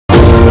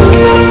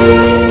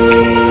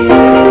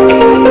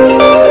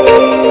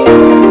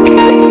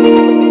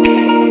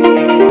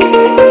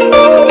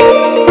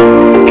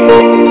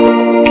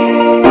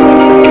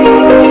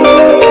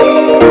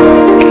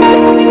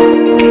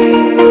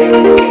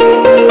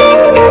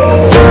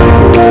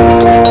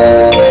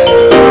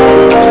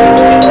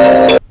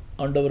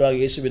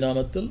கர்த்தராகிய இயேசுவின்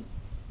நாமத்தில்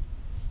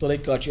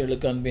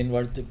தொலைக்காட்சிகளுக்கு அன்பின்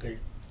வாழ்த்துக்கள்.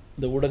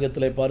 இந்த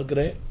ஊடகத்தில் பார்க்கிற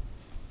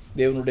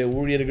தேவனுடைய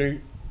ஊழியர்கள்,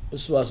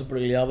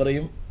 விசுவாசப்படிகள்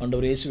யாவரையும்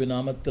ஆண்டவர் இயேசுவின்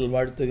நாமத்தில்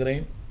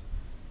வாழ்த்துகிறேன்.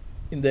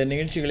 இந்த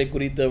நிகழ்ச்சிகளை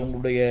குறித்த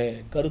உங்களுடைய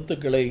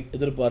கருத்துக்களை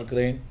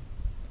எதிர்பார்க்கிறேன்.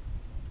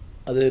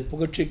 அது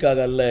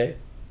புகழ்ச்சிக்காக அல்ல,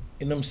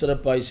 இன்னும்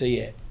சிறப்பாய்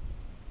செய்ய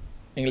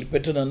நீங்கள்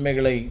பெற்ற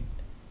நன்மைகளை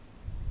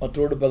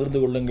மற்றோடு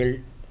பகிர்ந்து கொள்ளுங்கள்.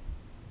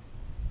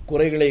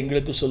 குறைகளை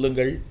எங்களுக்கு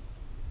சொல்லுங்கள்,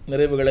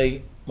 நிறைவுகளை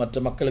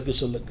மற்ற மக்களுக்கு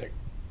சொல்லுங்கள்.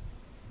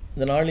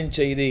 இந்த நாளின்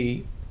செய்தி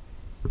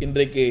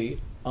இன்றைக்கு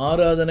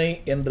ஆராதனை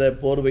என்ற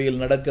போர்வையில்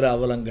நடக்கிற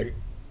அவலங்கள்.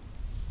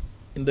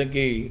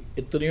 இன்றைக்கு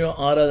எத்தனையோ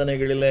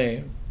ஆராதனைகளில்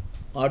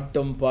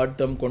ஆட்டம்,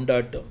 பாட்டம்,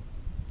 கொண்டாட்டம்,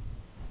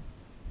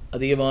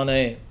 அதிகமான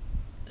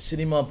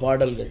சினிமா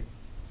பாடல்கள்,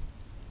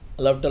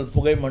 அல்லாவிட்டால்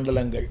புகை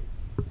மண்டலங்கள்,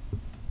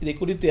 இதை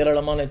குறித்து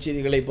ஏராளமான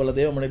செய்திகளை பல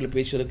தேவ மனிதர்கள்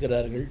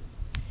பேசியிருக்கிறார்கள்.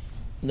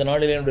 இந்த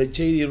நாளில் என்னுடைய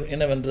செய்தி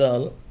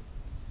என்னவென்றால்,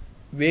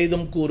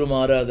 வேதம் கூறும்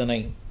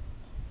ஆராதனை,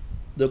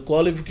 த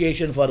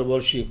குவாலிஃபிகேஷன் ஃபார்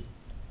வர்ஷிப்.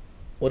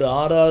 ஒரு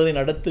ஆராதனை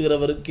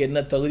நடத்துகிறவருக்கு என்ன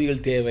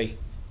தகுதிகள் தேவை.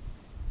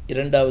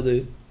 இரண்டாவது,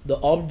 த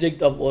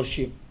ஆப்ஜெக்ட் ஆஃப்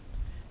வர்ஷிப்.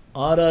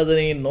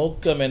 ஆராதனையின்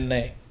நோக்கம் என்ன.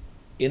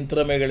 என்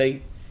திறமைகளை,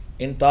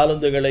 என்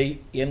தாளந்துகளை,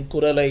 என்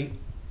குரலை.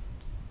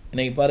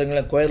 இன்றைக்கி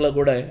பாருங்களேன், கோயிலில்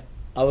கூட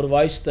அவர்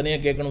வாய்ஸ்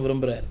தனியாக கேட்கணும்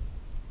விரும்புகிறார்.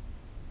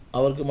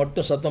 அவருக்கு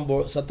மட்டும்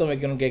சத்தம்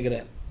வைக்கணும்னு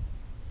கேட்குறார்.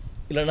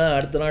 இல்லைன்னா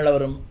அடுத்த நாள்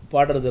அவர்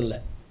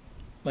பாடுறதில்லை,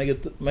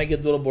 மைக்க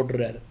தூரம்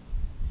போட்டுறார்.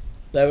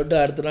 இல்லாவிட்டு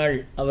அடுத்த நாள்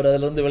அவர்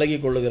அதிலிருந்து விலகி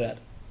கொள்ளுகிறார்.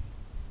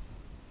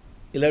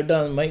 இல்லாவிட்டு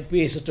அந்த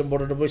பிஏ சிஸ்டம்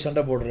போட்டுட்டு போய்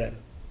சண்டை போடுறார்.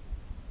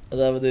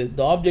 அதாவது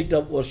த ஆப்ஜெக்ட்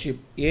ஆஃப் வர்ஷிப்.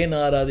 ஏன்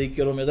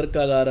ஆராதிக்கிறோம்,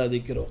 எதற்காக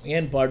ஆராதிக்கிறோம்,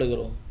 ஏன்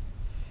பாடுகிறோம்.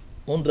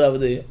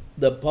 மூன்றாவது,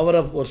 த பவர்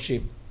ஆஃப்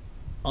வர்ஷிப்.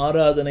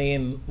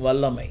 ஆராதனையின்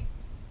வல்லமை.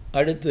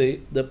 அடுத்து,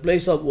 த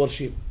பிளேஸ் ஆஃப்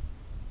வர்ஷிப்.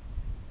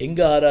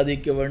 எங்கே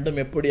ஆராதிக்க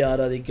வேண்டும், எப்படி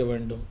ஆராதிக்க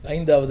வேண்டும்.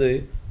 ஐந்தாவது,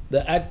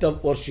 த ஆக்ட்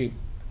ஆஃப் வர்ஷிப்.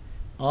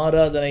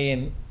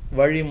 ஆராதனையின்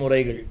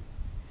வழிமுறைகள்.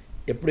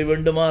 எப்படி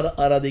வேண்டுமா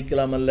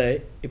ஆராதிக்கலாம் அல்ல,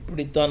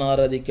 இப்படித்தான்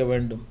ஆராதிக்க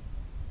வேண்டும்.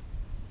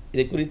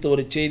 இதை குறித்த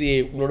ஒரு செய்தியை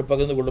உங்களோடு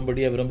பகிர்ந்து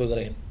கொள்ளும்படியாக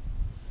விரும்புகிறேன்.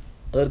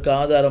 அதற்கு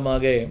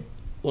ஆதாரமாக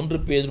 1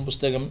 பேதுரு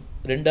புஸ்தகம்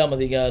 2ஆம்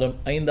அதிகாரம்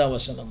 5ஆம்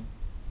வசனம்.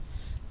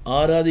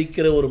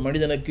 ஆராதிக்கிற ஒரு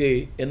மனிதனுக்கு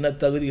என்ன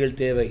தகுதிகள்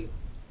தேவை.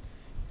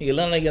 நீங்கள்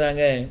எல்லாம்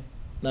நினைக்கிறாங்க,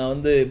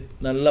 நான்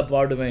நல்லா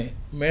பாடுவேன்,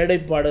 மேடை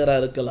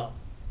பாடகராக இருக்கலாம்,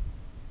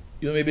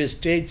 you may be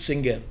stage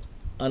singer.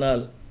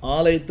 ஆனால்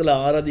ஆலயத்தில்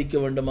ஆராதிக்க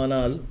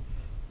வேண்டுமானால்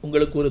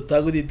உங்களுக்கு ஒரு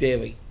தகுதி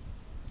தேவை.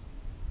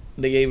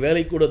 இன்றைக்கி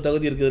வேலைக்கூட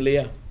தகுதி இருக்குது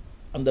இல்லையா,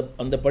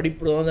 அந்த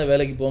படிப்பு தான்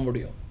வேலைக்கு போக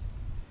முடியும்.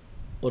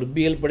 ஒரு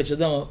பிஎல் படித்தா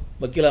தான்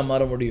வக்கீலாக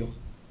மாற முடியும்,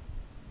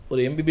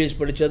 ஒரு எம்பிபிஎஸ்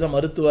படித்தா தான்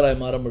மருத்துவராக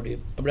மாற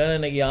முடியும். அப்படின்னா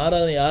இன்றைக்கி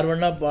யார்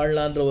வேணால்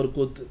பாடலான்ற ஒரு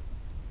கூத்து.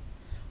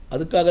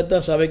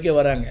 அதுக்காகத்தான் சபைக்கே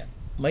வராங்க.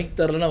 மைக்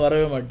தரலைன்னா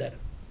வரவே மாட்டார்.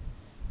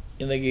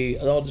 இன்றைக்கி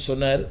அதான் ஒருத்தர்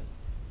சொன்னார்,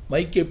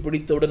 மைக்கை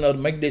பிடித்தவுடன்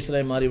அவர் மைக்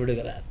டேசனாக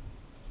மாறிவிடுகிறார்.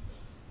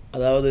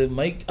 அதாவது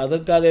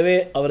அதற்காகவே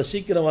அவர்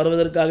சீக்கிரம்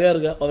வருவதற்காக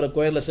அவரை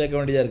கோயிலில் சேர்க்க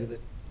வேண்டியதாக இருக்குது.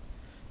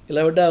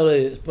 இல்லாவிட்டால் அவர்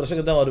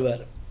பிரசங்கத்தான்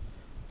வருவார்.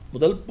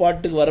 முதல்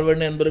பாட்டுக்கு வர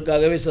வேண்டும்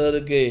என்பதற்காகவே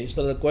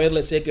சிலர்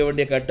கோயிலில் சேர்க்க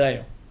வேண்டிய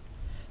கட்டாயம்.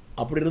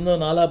 அப்படி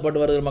இருந்தும் 4ஆம்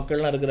பாட்டு வருகிற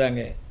மக்கள்லாம்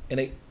இருக்கிறாங்க.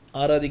 என்னை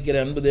ஆராதிக்கிற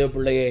அன்பு தேவ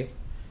பிள்ளையே,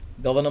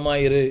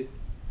 கவனமாயிரு,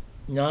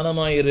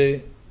 ஞானமாயிரு,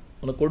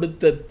 உனக்கு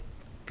கொடுத்த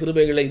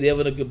கிருபைகளை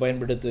தேவனுக்கு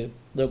பயன்படுத்து.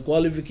 த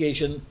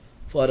qualification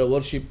for a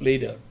worship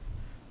leader.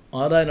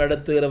 ஆராய்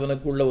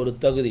நடத்துகிறவனுக்கு உள்ள ஒரு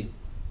தகுதி.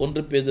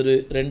 1 பேதுரு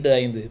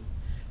 2:5.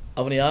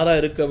 அவன் யாராக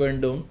இருக்க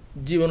வேண்டும்,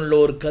 ஜீவனுள்ள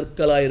ஒரு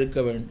கற்களாக இருக்க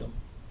வேண்டும்.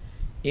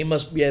 he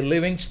must be a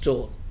living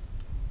stone.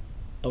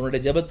 அவனுடைய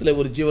ஜெபத்தில்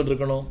ஒரு ஜீவன்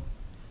இருக்கணும்,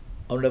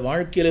 அவனுடைய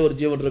வாழ்க்கையில் ஒரு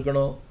ஜீவன்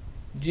இருக்கணும்.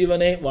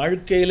 ஜீவனே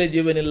வாழ்க்கையில்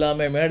ஜீவன்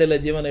இல்லாமல்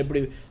மேடையில் ஜீவன்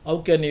எப்படி, how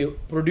can you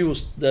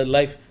produce the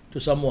life to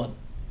someone.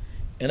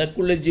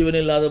 எனக்குள்ளே ஜீவன்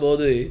இல்லாத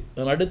போது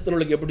நான்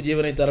அடுத்தவர்களுக்கு எப்படி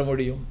ஜீவனை தர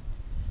முடியும்.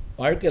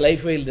 வாழ்க்கை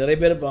லைஃப்பில் நிறைய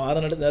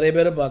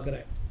பேரை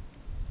பார்க்குறேன்.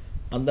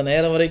 அந்த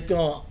நேரம்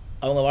வரைக்கும்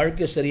அவங்க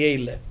வாழ்க்கை சரியே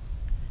இல்லை.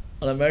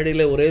 ஆனால்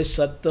மேடையில் ஒரே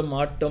சத்தம்,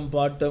 ஆட்டம்,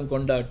 பாட்டம்,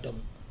 கொண்டாட்டம்.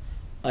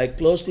 ஐ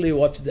க்ளோஸ்லி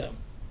வாட்ச் தேம்.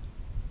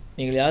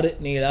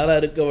 நீங்கள் யாராக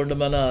இருக்க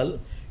வேண்டுமானால்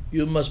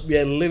you must be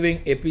a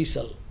living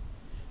எபிசல்.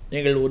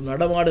 நீங்கள் ஒரு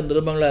நடமாடும்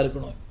நிருபங்களாக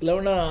இருக்கணும்.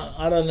 இல்லைன்னா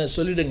ஆராதனை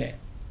சொல்லிவிடுங்க,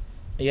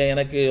 ஐயா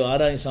எனக்கு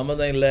ஆராதனை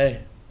சம்மந்தம் இல்லை.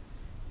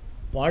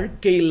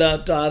 வாழ்க்கை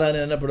இல்லாத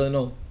ஆராதனை என்ன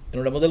பண்ணணும்.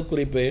 என்னோடய முதல்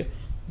குறிப்பு,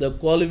 த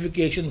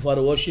குவாலிஃபிகேஷன்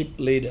ஃபார் வர்ஷிப்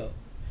லீடர்.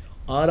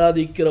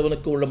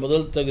 ஆராதிக்கிறவனுக்கு உள்ள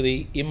முதல் தகுதி,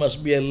 he must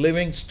be a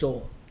living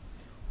stone.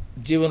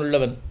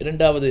 ஜீவனுள்ளவன்.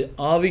 இரண்டாவது,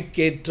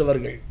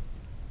 ஆவிக்கேற்றவர்கள்.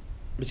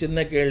 ஒரு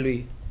சின்ன கேள்வி,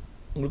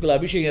 உங்களுக்குள்ள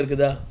அபிஷேகம்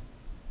இருக்குதா,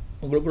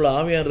 உங்களுக்குள்ள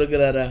ஆவியார்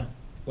இருக்கிறாரா,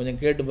 கொஞ்சம்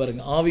கேட்டு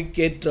பாருங்கள்.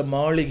 ஆவிக்கேற்ற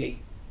மாளிகை.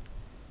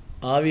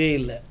 ஆவியே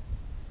இல்லை.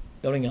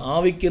 கவனிங்க,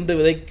 ஆவிக்கென்று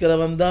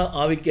விதைக்கிறவன் தான்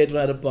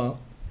ஆவிக்கேற்றவன் இருப்பான்.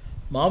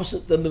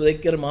 மாம்சத்தென்று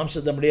விதைக்கிற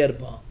மாம்சத்தம்படியாக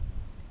இருப்பான்.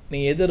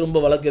 நீங்கள் எதை ரொம்ப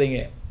வளர்க்குறீங்க.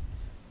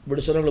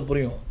 இப்படி சொன்னவங்களுக்கு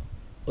புரியும்.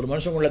 ஒரு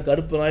மனுஷனுக்குள்ள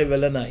கருப்பு நாய்,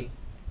 வெள்ளை நாய்.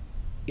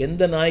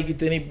 எந்த நாய்க்கு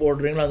தீனி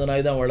போடுறீங்களோ அந்த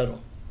நாய் தான்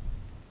வளரும்.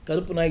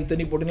 கருப்பு நாய்க்கு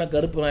தீனி போட்டிங்கன்னா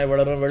கருப்பு நாய்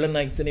வளரும், வெள்ளை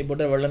நாய்க்கு தீனி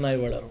போட்டால் வெள்ளை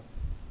நாய் வளரும்.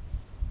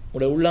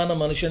 உடைய உள்ளான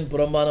மனுஷன்,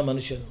 புறம்பான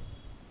மனுஷன்.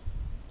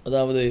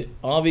 அதாவது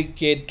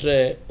ஆவிக்கேற்ற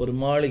ஒரு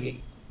மாளிகை.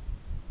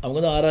 அவங்க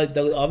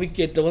தான்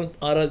ஆவிக்கேற்றவன்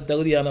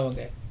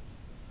தகுதியானவங்க.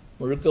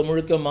 முழுக்க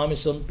முழுக்க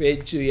மாமிசம்,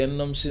 பேச்சு,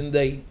 எண்ணம்,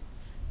 சிந்தை.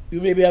 You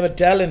may be have a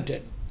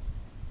talented.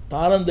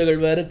 தாளந்துகள்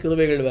வேறு,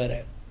 கிருபைகள் வேறு.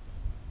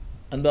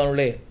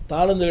 அன்பானுள்ளே,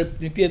 தாளந்துகள்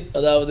நித்திய,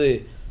 அதாவது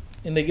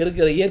இன்றைக்கி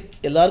இருக்கிற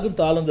எல்லாருக்கும்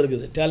தாளந்து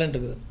இருக்குது, டேலண்ட்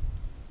இருக்குது.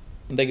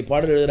 இன்றைக்கு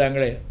பாடல்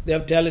எழுதுகிறாங்களே, தே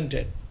ஹவ்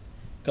டேலண்டட்.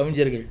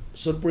 கவிஞர்கள்,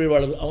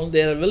 சொற்பொழிவாளர்கள், அவங்க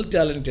they are well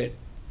talented,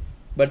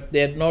 but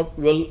they are not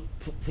well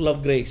full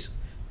of grace.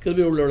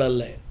 கிருபை உள்ளவள்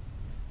அல்ல.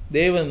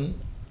 தேவன்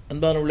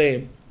அன்பானுள்ளே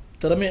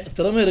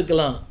திறமை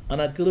இருக்கலாம்,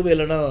 ஆனால் கிருபை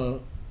இல்லைன்னா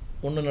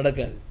ஒன்றும்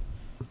நடக்காது.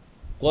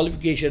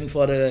 Qualification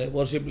for a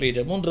worship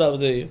leader.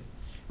 மூன்றாவது,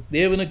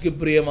 தேவனுக்கு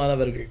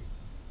பிரியமானவர்கள்.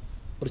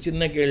 ஒரு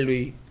சின்ன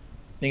கேள்வி,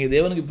 நீங்கள்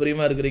தேவனுக்கு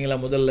பிரியமாக இருக்கிறீங்களா?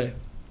 முதல்ல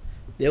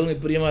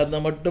தேவனுக்கு பிரியமாக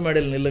இருந்தால் மட்டும்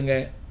மேடையில் நில்லுங்க.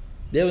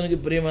 தேவனுக்கு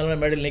பிரியமான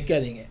மேடையில்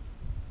நிற்காதீங்க.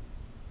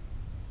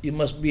 You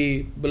must be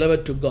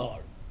beloved to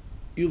God.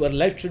 Your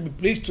life should be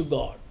please to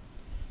God.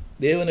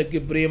 தேவனுக்கு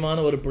பிரியமான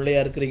ஒரு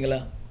பிள்ளையாக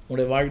இருக்கிறீங்களா?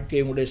 உங்களுடைய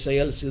வாழ்க்கை, உங்களுடைய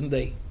செயல்,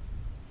 சிந்தை.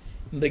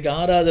 இன்றைக்கு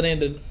ஆராதனை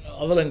என்று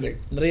அவலங்கள்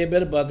நிறைய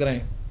பேர்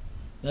பார்க்குறேன்,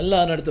 நல்லா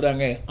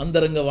நடத்துகிறாங்க.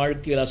 அந்தரங்க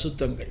வாழ்க்கையில்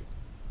அசுத்தங்கள்,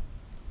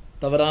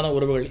 தவறான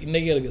உறவுகள்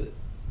இன்றைக்கும் இருக்குது.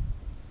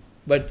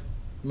 பட்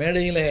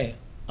மேடையில்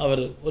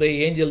அவர் ஒரே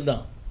ஏஞ்சல்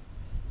தான்,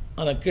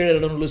 ஆனால் கீழே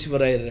இடம்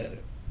லூசிஃபர் ஆயிடுறாரு.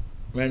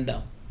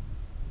 வேண்டாம்.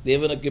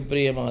 தேவனுக்கு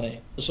பிரியமான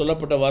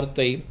சொல்லப்பட்ட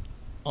வார்த்தை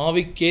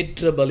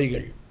ஆவிக்கேற்ற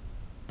பலிகள்.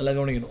 நல்லா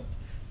கவனிக்கணும்.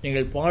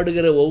 நீங்கள்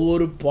பாடுகிற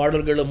ஒவ்வொரு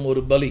பாடல்களும்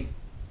ஒரு பலி.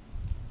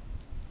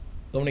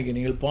 கவனிக்க,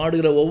 நீங்கள்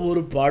பாடுகிற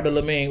ஒவ்வொரு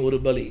பாடலுமே ஒரு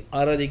பலி.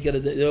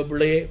 ஆராதிக்கிறது தேவ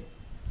பிள்ளையே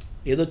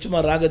ஏதோ சும்மா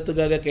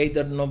ராகத்துக்காக கை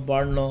தட்டணும்,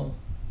 பாடணும்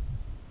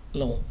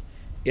இல்லை.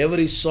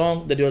 Every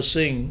song that you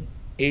sing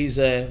is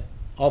a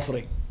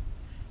offering.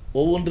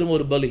 ஒவ்வொன்றும்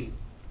ஒரு பலி.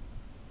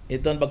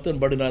 எத்தான்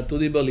பக்தன் பாடுகிறார்,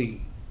 துதி பலி,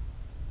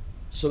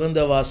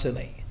 சுகந்த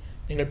வாசனை.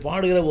 நீங்கள்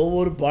பாடுகிற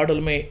ஒவ்வொரு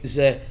பாடலுமே இஸ்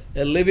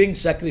எ லிவிங்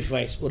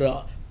சாக்ரிஃபைஸ்,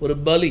 ஒரு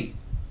பலி.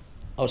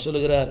 அவர்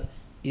சொல்லுகிறார்,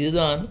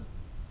 இதுதான்.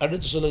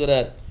 அடுத்து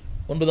சொல்லுகிறார்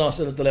 9ஆம்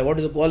வசனத்தில், what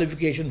is the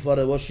qualification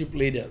for a worship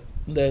leader.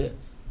 இந்த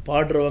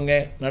பாடுறவங்க,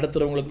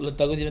 நடத்துகிறவங்களுக்குள்ள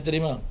தகுதி என்ன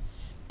தெரியுமா?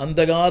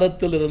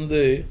 அந்தகாரத்திலிருந்து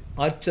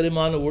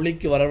ஆச்சரியமான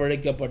ஒளிக்கு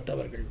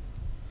வரவழைக்கப்பட்டவர்கள்.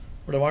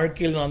 உங்களோட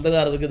வாழ்க்கையில் இன்னும்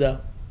அந்தகாரம் இருக்குதா?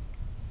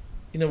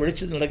 இன்னும்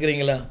வெளிச்சத்தில்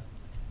நடக்கிறீங்களா?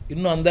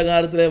 இன்னும்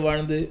அந்தகாரத்தில்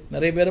வாழ்ந்து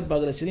நிறைய பேரை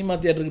பார்க்குற சினிமா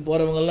தியேட்டருக்கு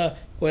போகிறவங்கெல்லாம்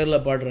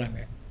கோயிலில் பாடுறாங்க.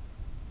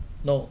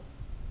 நோ,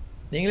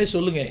 நீங்களே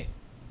சொல்லுங்கள்,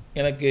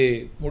 எனக்கு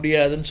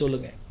முடியாதுன்னு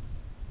சொல்லுங்கள்.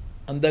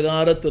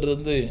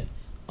 அந்தகாரத்திலிருந்து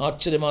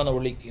ஆச்சரியமான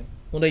ஒளிக்கு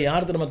உன்னை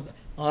யார் திரும்ப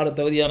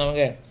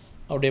தகுதியானவங்க?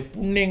 அவருடைய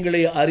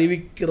புண்ணியங்களை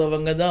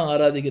அறிவிக்கிறவங்க தான்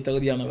ஆராதிக்க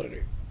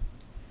தகுதியானவர்கள்.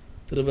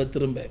 திரும்ப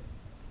திரும்ப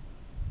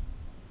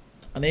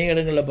அநேக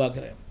இடங்களில்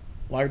பார்க்குறேன்,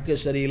 வாழ்க்கை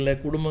சரியில்லை,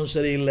 குடும்பம்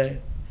சரியில்லை,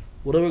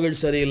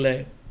 உறவுகள் சரியில்லை,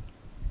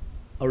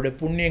 அவருடைய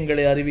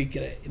புண்ணியங்களை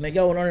அறிவிக்கிற.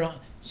 இன்றைக்கா ஒரு நாள்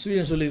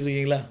சூரியன்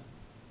சொல்லியிருக்கீங்களா?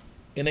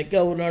 என்னைக்கா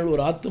ஒரு நாள்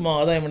ஒரு ஆத்மா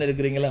ஆதாயம்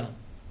பண்ணியிருக்கிறீங்களா?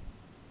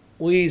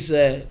 Who is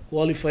a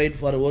qualified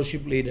for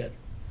worship leader.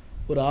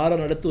 ஒரு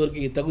ஆரம்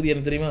நடத்துவதற்கு தகுதி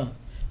என்ன தெரியுமா?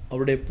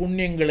 அவருடைய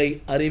புண்ணியங்களை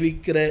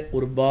அறிவிக்கிற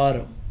ஒரு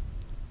பாரம்.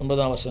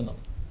 9ஆம் வசனம்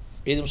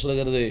வேதம்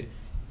சொல்கிறது,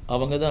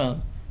 அவங்க தான்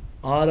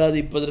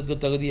ஆராதிப்பதற்கு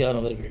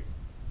தகுதியானவர்கள்.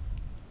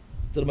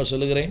 திரும்ப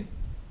சொல்லுகிறேன்,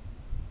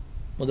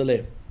 முதல்ல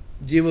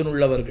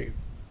ஜீவனுள்ளவர்கள்,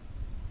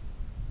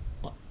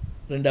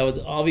 ரெண்டாவது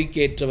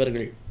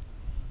ஆவிக்கேற்றவர்கள்,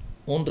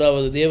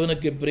 மூன்றாவது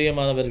தேவனுக்கு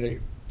பிரியமானவர்கள்,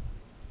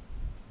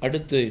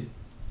 அடுத்து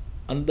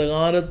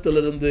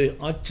அந்தகாரத்திலிருந்து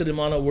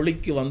ஆச்சரியமான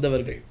ஒளிக்கு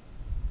வந்தவர்கள்.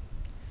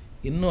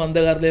 இன்னும்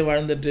அந்தகாரத்திலே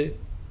வாழ்ந்துட்டு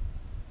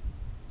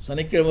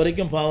சனிக்கிழமை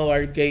வரைக்கும் பாவ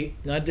வாழ்க்கை,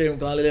 ஞாயிற்றுக்கிழமை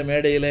காலையில்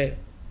மேடையில்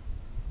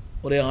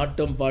ஒரே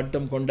ஆட்டம்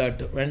பாட்டம்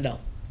கொண்டாட்டம்.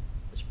 வேண்டாம்.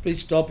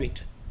 Please stop it.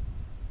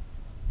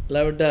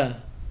 இல்லாவிட்டால்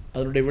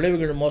அதனுடைய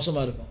விளைவுகள்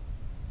மோசமாக இருக்கும்.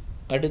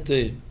 அடுத்து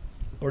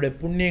அவருடைய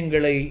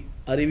புண்ணியங்களை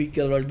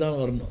அறிவிக்கிறவர்கள் தான்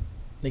வரணும்,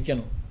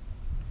 நிற்கணும்.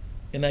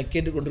 ஏன்னா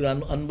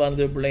கேட்டுக்கொண்டிருக்க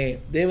அன்பானது பிள்ளையே,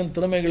 தேவன்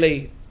திறமைகளை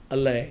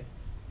அல்ல,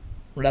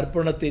 உங்களுடைய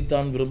அர்ப்பணத்தை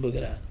தான்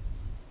விரும்புகிறார்.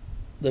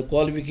 த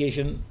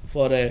qualification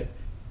for a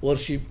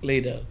worship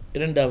leader.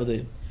 இரண்டாவது,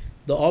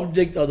 the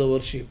object of the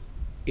worship.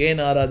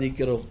 ஏன்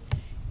ஆராதிக்கிறோம்?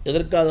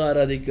 எதற்காக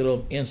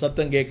ஆராதிக்கிறோம்? என்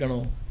சத்தம்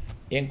கேட்கணும்,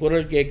 என்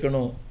குரல்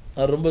கேட்கணும்,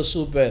 அது ரொம்ப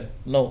super.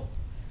 No,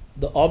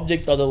 the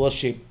object of the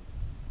worship.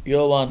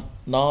 யோவான்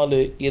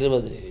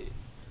 4:20.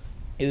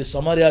 இது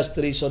சமாரியா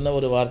ஸ்திரீ சொன்ன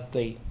ஒரு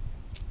வார்த்தை.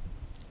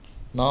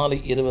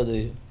 4:20,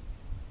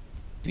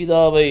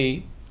 பிதாவை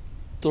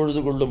தொழுது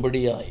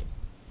கொள்ளும்படியாய்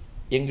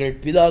எங்கள்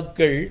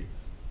பிதாக்கள்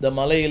இந்த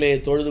மலையிலே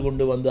தொழுது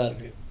கொண்டு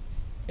வந்தார்கள்.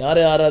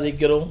 யாரை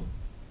ஆராதிக்கிறோம்?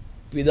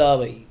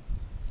 பிதாவை.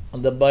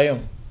 அந்த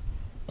பயம்,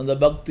 அந்த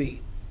பக்தி.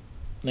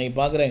 நீங்கள்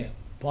பார்க்குறேன்,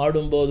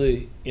 பாடும்போது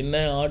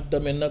என்ன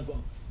ஆட்டம், என்ன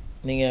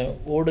நீங்கள்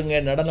ஓடுங்க,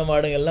 நடனம்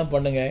ஆடுங்க, எல்லாம்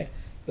பண்ணுங்கள்.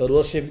 Your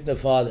worship the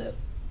father.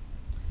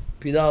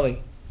 பிதாவை,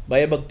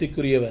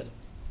 பயபக்திக்குரியவர்,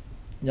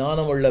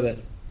 ஞானம்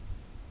உள்ளவர்,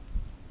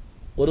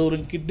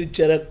 ஒருவரும் கிட்டு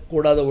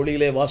சேரக்கூடாத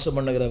ஒளியிலே வாசம்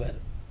பண்ணுகிறவர்,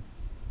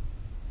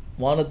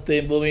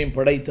 வானத்தையும் பூமியையும்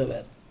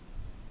படைத்தவர்,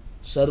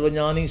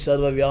 சர்வஞானி,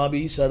 சர்வ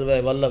வியாபி, சர்வ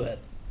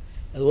வல்லவர்.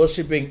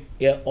 வர்ஷிப்பிங்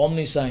எ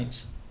ஆம்னிசைன்ஸ்.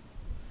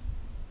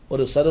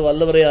 ஒரு சர்வ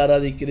வல்லவரை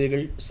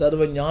ஆராதிக்கிறீர்கள்,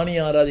 சர்வ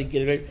ஞானியை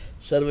ஆராதிக்கிறீர்கள்,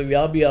 சர்வ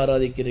வியாபியை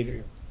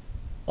ஆராதிக்கிறீர்கள்.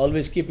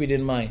 Always keep it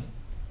in mind.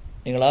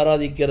 நீங்கள்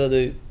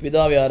ஆராதிக்கிறது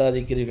பிதாவை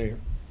ஆராதிக்கிறீர்கள்.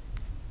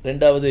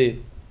 ரெண்டாவது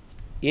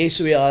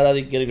இயேசுவை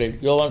ஆராதிக்கிறீர்கள்.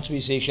 யோவான்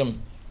சுவிசேஷம்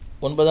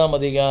 9ஆம்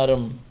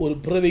அதிகாரம். ஒரு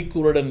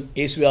பிறவிக்குருடன்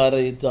இயேசுவை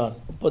ஆராதித்தான்.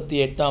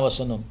 38ஆம்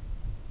வசனம்.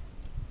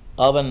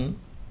 அவன்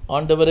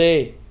ஆண்டவரே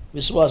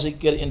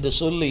விசுவாசிக்கிற என்று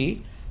சொல்லி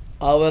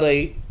அவரை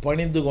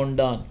பணிந்து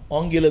கொண்டான்.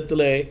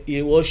 ஆங்கிலத்தில் he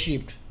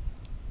worshipped.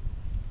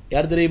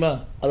 யார் தெரியுமா?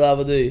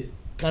 அதாவது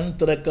கண்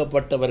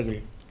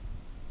திறக்கப்பட்டவர்கள்.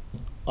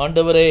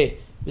 ஆண்டவரே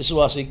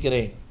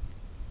விசுவாசிக்கிறேன்,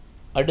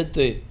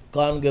 அடுத்து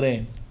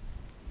காண்கிறேன்.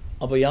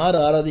 அப்போ யார்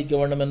ஆராதிக்க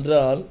வேண்டும்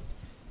என்றால்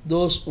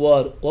those who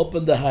are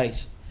open the eyes,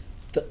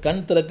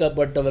 கண்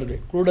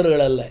திறக்கப்பட்டவர்கள்,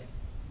 குருடர்கள் அல்ல.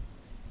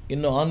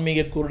 இன்னும்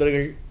ஆன்மீக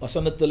குருடர்கள்,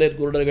 வசனத்திலே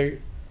குருடர்கள்.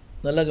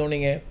 நல்லா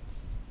கவனிங்க.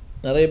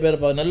 நிறைய பேர்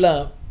நல்லா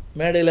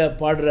மேடையில்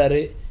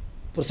பாடுறாரு,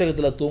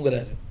 புஸ்தகத்தில்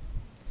தூங்குறாரு.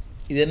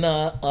 இது என்ன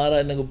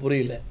எனக்கு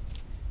புரியல.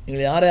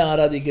 நீங்கள் யாரை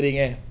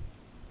ஆராதிக்கிறீங்க?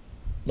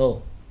 நோ,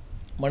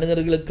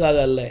 மனிதர்களுக்காக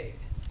அல்ல,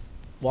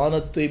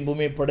 வானத்தை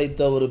பூமி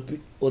படைத்த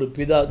ஒரு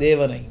பிதா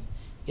தேவனை,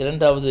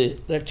 இரண்டாவது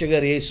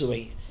இரட்சகர்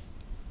இயேசுவை.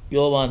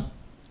 யோவான்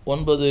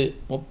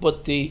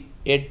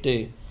 9:38.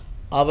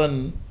 அவன்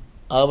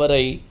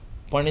அவரை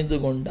பணிந்து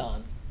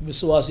கொண்டான்.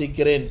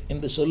 விசுவாசிக்கிறேன்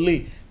என்று சொல்லி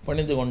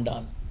பணிந்து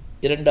கொண்டான்.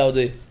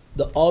 இரண்டாவது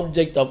த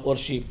ஆப்ஜெக்ட் ஆஃப்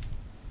வர்ஷிப்.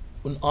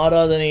 உன்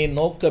ஆராதனையின்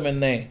நோக்கம்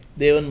என்ன?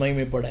 தேவன்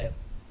மகிமைப்பட.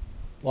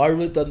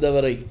 வாழ்வு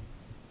தந்தவரை,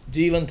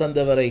 ஜீவன்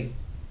தந்தவரை,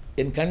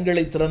 என்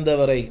கண்களை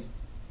திறந்தவரை,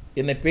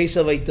 என்னை பேச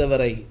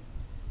வைத்தவரை.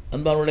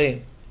 அன்பானுடைய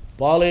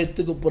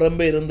பாளையத்துக்கு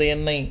புறம்பே இருந்த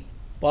என்னை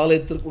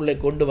பாளையத்திற்குள்ளே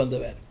கொண்டு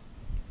வந்தவர்.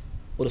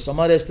 ஒரு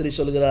சமாரிய ஸ்திரீ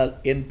சொல்கிறார்,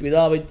 என்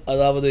பிதாவை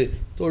அதாவது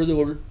தொழுது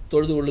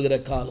கொள்ளுகிற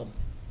காலம்.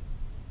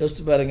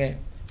 யோசித்து பாருங்க.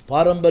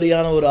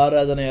 பாரம்பரியான ஒரு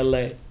ஆராதனை அல்ல,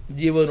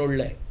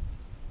 ஜீவனுள்ள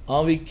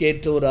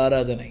ஆவிக்கேற்ற ஒரு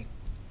ஆராதனை.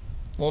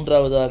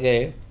 மூன்றாவதாக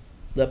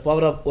த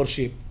பவர் ஆஃப்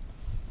வர்ஷிப்.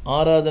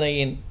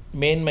 ஆராதனையின்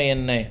மேன்மை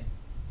என்ன?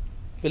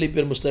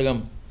 பிலிப்பியர்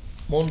புஸ்தகம்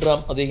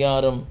 3ஆம்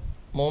அதிகாரம்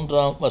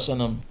 3ஆம்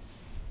வசனம்.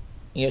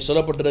 இங்கே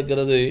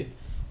சொல்லப்பட்டிருக்கிறது,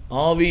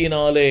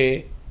 ஆவியினாலே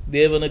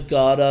தேவனுக்கு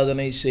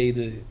ஆராதனை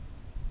செய்து.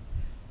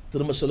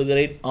 திரும்ப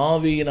சொல்கிறேன்,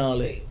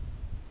 ஆவியினாலே.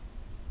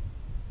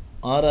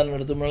 ஆராதனை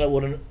நடத்த முன்னால்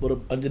ஒரு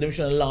 5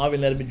 நிமிஷம் நல்லா ஆவி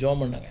நிரம்பி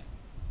ஜெபம் பண்ணுங்க.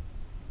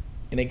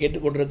 என்னை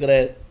கேட்டுக்கொண்டிருக்கிற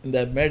இந்த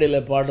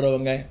மேடையில்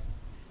பாடுறவங்க,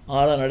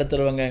 ஆராதனை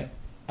நடத்துகிறவங்க,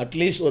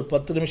 அட்லீஸ்ட் ஒரு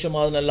 10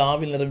 நிமிஷமாவது நல்லா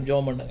ஆவி நிரம்பி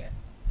ஜெபம் பண்ணுங்க.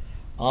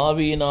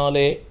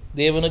 ஆவியினாலே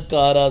தேவனுக்கு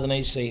ஆராதனை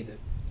செய்து.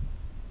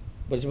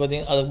 படித்து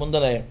பார்த்தீங்கன்னா அதுக்கு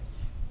முந்தின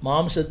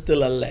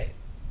மாம்சத்தில் அல்ல.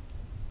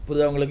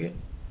 புரியுதா உங்களுக்கு?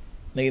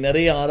 இன்றைக்கி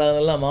நிறைய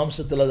ஆராதனைலாம்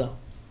மாம்சத்தில் தான்.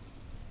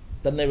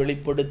 தன்னை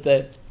வெளிப்படுத்த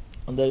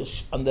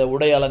அந்த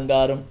உடை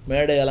அலங்காரம்,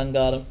 மேடை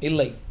அலங்காரம்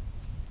இல்லை,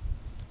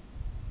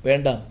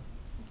 வேண்டாம்.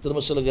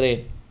 திரும்ப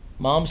சொல்கிறேன்,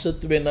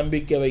 மாம்சத்துவே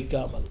நம்பிக்கை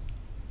வைக்காமல்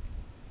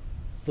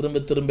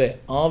திரும்ப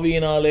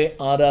ஆவியினாலே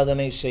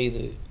ஆராதனை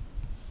செய்து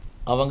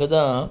அவங்க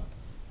தான்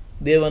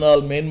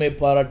தேவனால் மேன்மை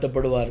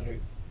பாராட்டப்படுவார்கள்.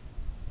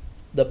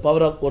 The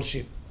power of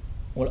worship.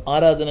 உங்கள்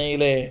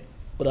ஆராதனையிலே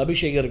ஒரு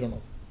அபிஷேகம்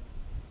இருக்கணும்.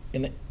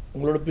 என்ன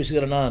உங்களோட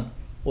பேசுகிற நான்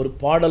ஒரு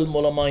பாடல்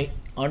மூலமாய்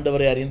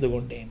ஆண்டவரை அறிந்து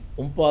கொண்டேன்.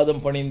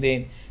 பாதம்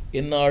பணிந்தேன்,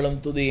 எந்நாளும்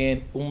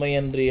துதியேன்,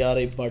 உம்மையன்றி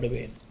யாரை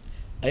பாடுவேன்.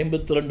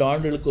 52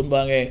 ஆண்டுகளுக்கு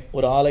முன்பாக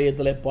ஒரு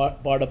ஆலயத்தில்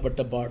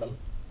பாடப்பட்ட பாடல்.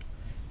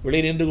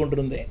 வெளியே நின்று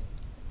கொண்டிருந்தேன்.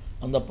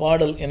 அந்த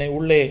பாடல் என்னை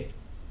உள்ளே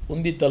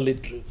உந்தி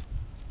தள்ளிற்று.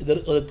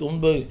 அதற்கு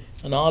முன்பு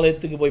நான்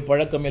ஆலயத்துக்கு போய்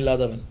பழக்கம்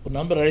இல்லாதவன். ஒரு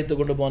நண்பர் அழைத்து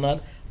கொண்டு போனார்,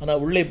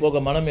 ஆனால் உள்ளே போக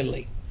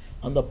மனமில்லை.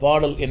 அந்த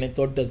பாடல் என்னை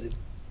தொட்டது.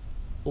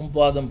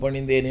 பாதம்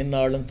பணிந்தேன்,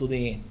 எந்நாளும்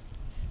துதியேன்.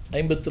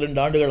 52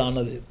 ஆண்டுகள்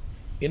ஆனது.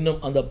 இன்னும்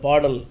அந்த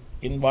பாடல்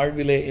என்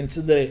வாழ்விலே, என்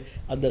சிந்தனை,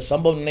 அந்த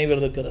சம்பவம்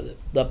நினைவில் இருக்கிறது.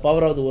 The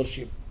power of the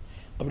worship.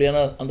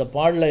 அப்படியானால் அந்த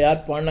பாடலில்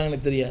யார் பாடினாங்கன்னு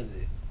தெரியாது,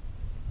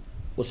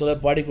 ஒரு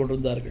சிலர்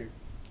பாடிக்கொண்டிருந்தார்கள்.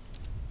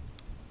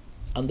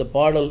 அந்த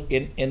பாடல்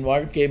என்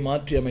வாழ்க்கையை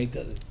மாற்றி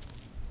அமைத்தது.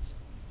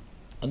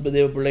 அன்பு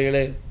தேவ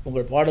பிள்ளைகளே,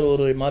 உங்கள் பாடல்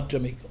ஒருவரை மாற்றி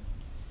அமைக்கும்.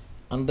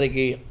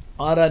 அன்றைக்கு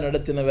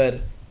நடத்தினவர்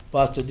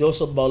பாஸ்டர்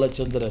ஜோசப்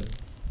பாலச்சந்திரன்.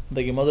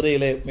 இன்றைக்கு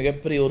மதுரையிலே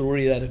மிகப்பெரிய ஒரு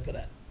ஊழியராக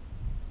இருக்கிறார்.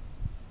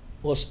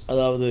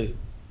 அதாவது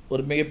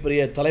ஒரு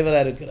மிகப்பெரிய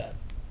தலைவராக இருக்கிறார்.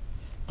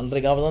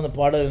 அன்றைக்கு அவர் தான் அந்த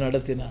பாடலை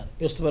நடத்தினார்.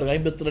 யோசித்து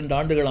 52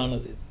 ஆண்டுகள்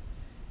ஆனது.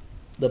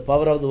 The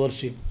power of the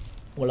worship.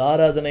 உங்கள்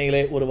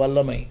ஆராதனையிலே ஒரு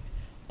வல்லமை.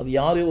 அது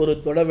யாரையும் ஒரு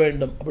தொட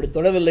வேண்டும். அப்படி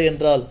தொடவில்லை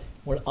என்றால்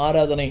உங்கள்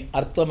ஆராதனை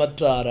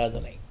அர்த்தமற்ற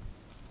ஆராதனை.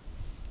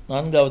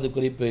 4வது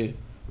குறிப்பு,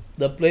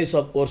 த பிளேஸ்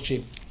ஆஃப்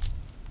வர்ஷிப்.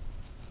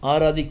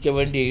 ஆராதிக்க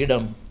வேண்டிய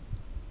இடம்.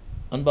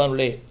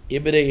 அன்பானுள்ளே,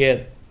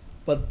 எபிரேயர்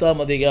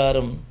 10ஆம்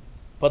அதிகாரம்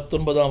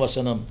 19ஆம்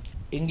வசனம்.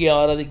 இங்கே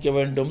ஆராதிக்க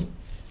வேண்டும்.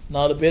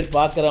 4 பேர்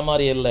பார்க்குற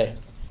மாதிரி இல்லை.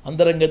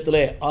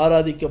 அந்தரங்கத்தில்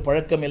ஆராதிக்க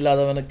பழக்கம்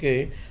இல்லாதவனுக்கு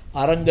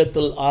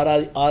அரங்கத்தில்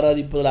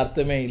ஆராதிப்பதில்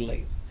அர்த்தமே இல்லை.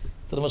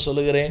 திரும்ப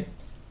சொல்லுகிறேன்,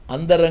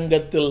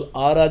 அந்தரங்கத்தில்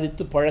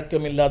ஆராதித்து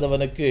பழக்கம்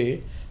இல்லாதவனுக்கு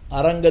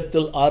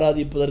அரங்கத்தில்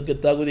ஆராதிப்பதற்கு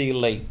தகுதி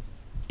இல்லை.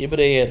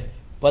 எபிரேயர்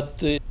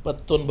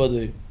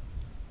 10:19.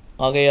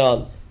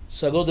 ஆகையால்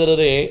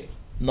சகோதரரே,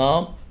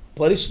 நாம்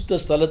பரிசுத்த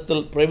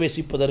ஸ்தலத்தில்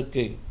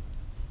பிரவேசிப்பதற்கு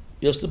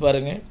யோசித்து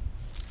பாருங்கள்,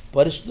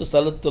 பரிசுத்த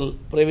ஸ்தலத்தில்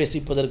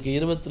பிரவேசிப்பதற்கு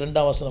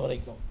 22ஆம் வசனம்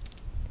வரைக்கும்.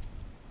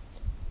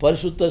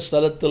 பரிசுத்த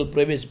ஸ்தலத்தில்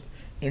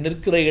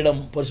நிற்கிற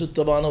இடம்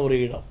பரிசுத்தமான ஒரு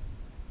இடம்.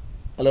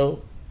 ஹலோ,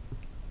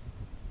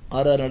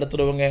 ஆறாறு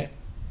நடத்துகிறவங்க,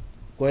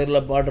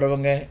 கோயிலில்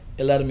பாடுறவங்க,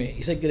 எல்லாருமே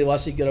இசைக்கறி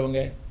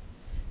வாசிக்கிறவங்க,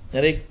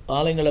 நிறைய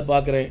ஆலயங்களை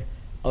பார்க்குறேன்.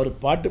 அவர்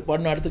பாட்டு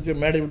பாடின அடுத்துக்கு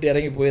மேடை விட்டு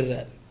இறங்கி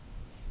போயிடுறார்,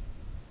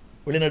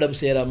 வெளிநடப்பு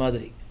செய்கிற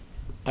மாதிரி.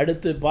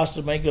 அடுத்து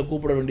பாஸ்டர் மைக்கில்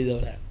கூப்பிட வேண்டியது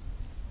அவரை.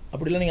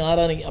 அப்படிலாம்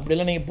நீங்கள்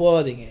அப்படிலாம் நீங்கள்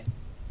போகாதீங்க.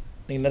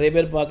 நீங்கள் நிறைய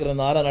பேர் பார்க்குற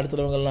அந்த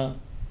நடத்துகிறவங்கெல்லாம்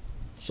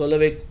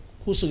சொல்லவே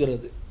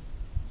கூசுகிறது,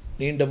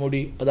 நீண்ட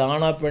முடி, அது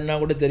ஆணா பெண்ணா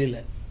கூட தெரியல,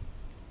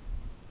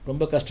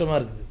 ரொம்ப கஷ்டமாக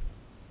இருக்குது.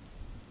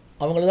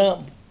 அவங்கள தான்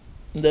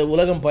இந்த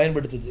உலகம்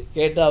பயன்படுத்துது.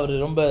 கேட்டால் அவர்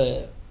ரொம்ப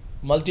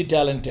மல்டி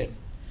டேலண்டட்.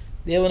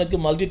 தேவனுக்கு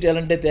மல்டி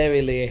டேலண்ட்டே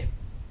தேவையில்லையே,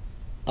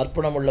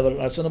 அர்ப்பணம் உள்ளவர்.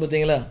 நான் சொன்ன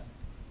பார்த்தீங்களா,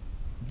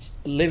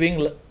 லிவிங்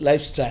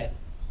லைஃப் ஸ்டைல்,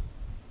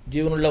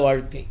 ஜீவனுள்ள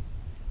வாழ்க்கை,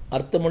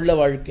 அர்த்தமுள்ள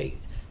வாழ்க்கை,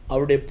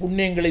 அவருடைய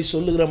புண்ணியங்களை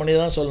சொல்லுகிற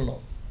மனிதன் தான்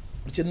சொல்லணும்.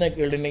 சின்ன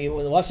கேள்வி, இன்றைக்கி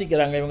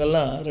வாசிக்கிறாங்க,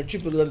 இவங்கெல்லாம்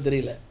ரட்சிப்புக்கு தான்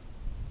தெரியல,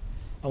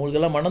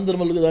 அவங்களுக்கெல்லாம் மனம்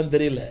திரும்பலுக்கு தான்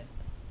தெரியல.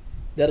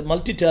 தேர்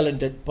மல்டி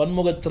டேலண்டட்,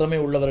 பன்முகத்திறமை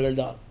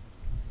உள்ளவர்கள் தான்.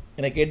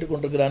 என்னை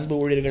கேட்டுக்கொண்டிருக்கிற அன்பு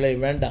ஊழியர்களை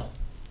வேண்டாம்,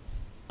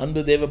 அன்பு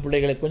தேவ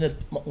பிள்ளைகளை கொஞ்சம்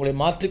உங்களை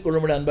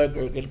மாற்றிக்கொள்ளும்படி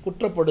அன்பாக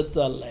குற்றப்படுத்த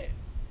அல்ல.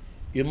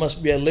 You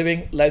must be a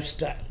living life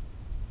style.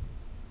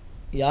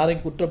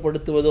 யாரையும்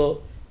குற்றப்படுத்துவதோ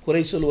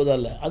குறை சொல்வதோ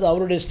அல்ல, அது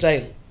அவருடைய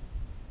ஸ்டைல்.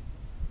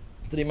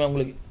 தெரியுமா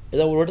உங்களுக்கு?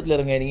 ஏதோ ஒரு இடத்துல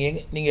இருங்க,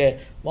 நீங்கள்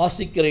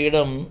வாசிக்கிற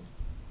இடம்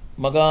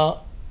மகா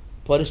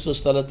பரிசுத்த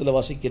ஸ்தலத்தில்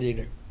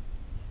வாசிக்கிறீர்கள்.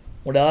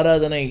 உங்களுடைய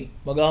ஆராதனை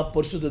மகா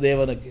பரிசுத்த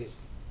தேவனுக்கு.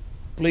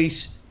 Please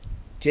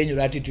change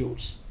your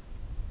attitudes.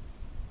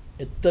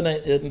 எத்தனை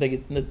இன்றைக்கு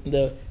இந்த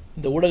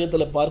இந்த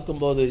ஊடகத்தில்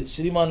பார்க்கும்போது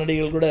சினிமா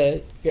நடிகர்கள் கூட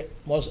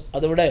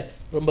அதை விட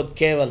ரொம்ப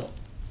கேவலம்.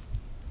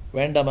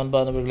 வேண்டாம்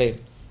அன்பானவர்களே.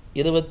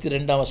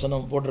 22ஆம்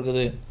வசனம்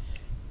போட்டிருக்குது,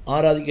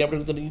 ஆராதிக்க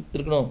எப்படி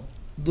இருக்கணும்?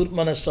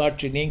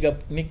 துர்மனசாட்சி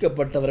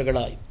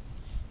நீக்கப்பட்டவர்களாய்.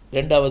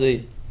 ரெண்டாவது,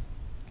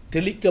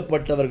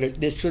 தெளிக்கப்பட்டவர்கள்,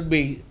 தே ஷுட்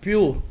பி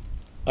பியூர்.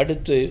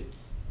 அடுத்து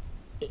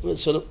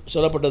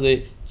சொல்லப்பட்டது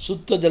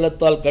சுத்த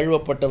ஜலத்தால்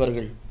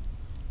கழுவப்பட்டவர்கள்.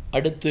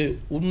 அடுத்து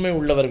உண்மை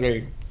உள்ளவர்கள்.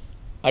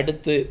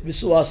 அடுத்து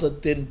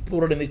விசுவாசத்தின்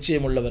பூரண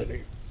நிச்சயம் உள்ளவர்கள்.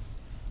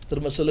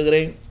 திரும்ப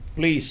சொல்லுகிறேன்,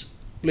 please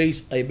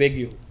I peg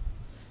you,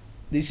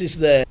 this is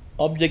the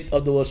object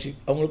of the worship.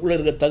 அவங்களுக்குள்ளே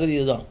இருக்கிற தகுதி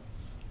இதுதான்.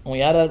 அவங்க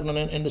யாராக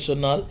இருக்கணும் என்று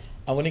சொன்னால்,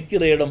 அவங்க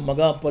நிற்கிற இடம்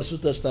மகா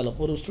பரிசுத்த ஸ்தலம்.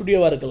 ஒரு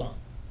ஸ்டுடியோவாக இருக்கலாம்,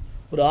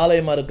 ஒரு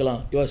ஆலயமாக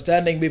இருக்கலாம். You are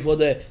standing before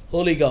the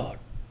Holi God,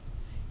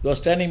 you are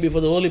standing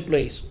before the Holi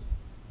place.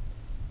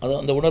 அது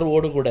அந்த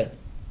உணர்வோடு கூட.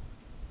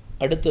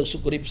 அடுத்த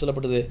குறிப்பு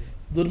சொல்லப்பட்டது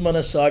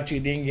துர்மனசாட்சி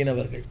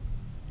நீங்கினவர்கள்.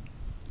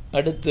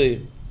 அடுத்து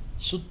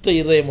சுத்த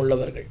இதயம்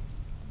உள்ளவர்கள்.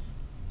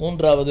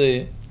 மூன்றாவது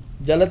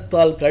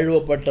ஜலத்தால்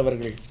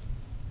கழுவப்பட்டவர்கள்.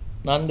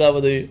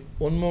 நான்காவது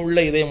உண்மையுள்ள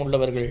இதயம்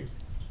உள்ளவர்கள்.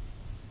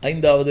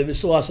 ஐந்தாவது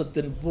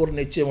விசுவாசத்தின் பூர்ண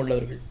நிச்சயம்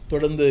உள்ளவர்கள்.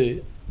 தொடர்ந்து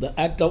த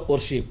ஆக்ட் ஆஃப்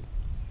வர்ஷிப்,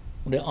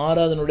 உடைய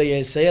ஆராதனுடைய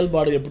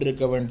செயல்பாடு எப்படி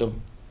இருக்க வேண்டும்?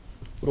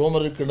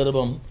 ரோமருக்கு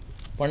நிருபம்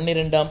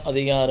 12ஆம்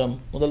அதிகாரம்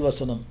 1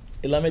 வசனம்.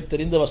 எல்லாமே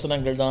தெரிந்த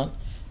வசனங்கள் தான்,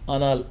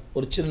 ஆனால்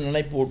ஒரு சின்ன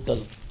நினைப்பு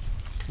ஊட்டல்.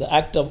 த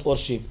ஆக்ட் ஆஃப்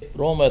வர்ஷிப்,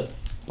 ரோமர்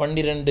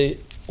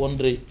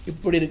 12:1.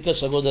 இப்படி இருக்க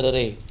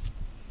சகோதரரே,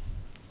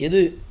 எது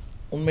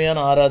உண்மையான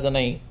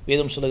ஆராதனை?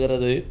 வேதம்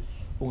சொல்கிறது,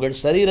 உங்கள்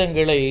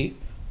சரீரங்களை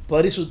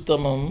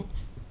பரிசுத்தமும்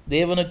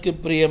தேவனுக்கு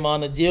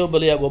பிரியமான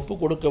ஜீவபலியாக ஒப்பு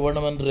கொடுக்க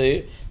வேண்டும் என்று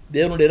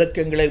தேவனுடைய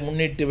இரக்கங்களை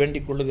முன்னிட்டு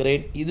வேண்டிக்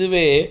கொள்கிறேன்.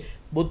 இதுவே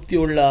புத்தி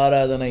உள்ள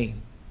ஆராதனை.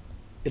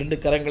 2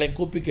 கரங்களை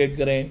கூப்பி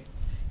கேட்கிறேன்.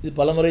 இது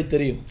பலமுறை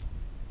தெரியும்.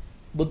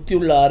 புத்தி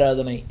உள்ள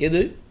ஆராதனை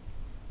எது?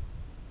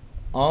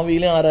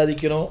 ஆவியிலையும்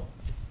ஆராதிக்கிறோம்,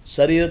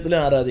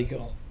 சரீரத்திலையும்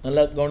ஆராதிக்கிறோம்.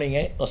 நல்லா கவனிங்க,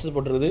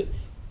 வசதிப்பட்டுருக்குது.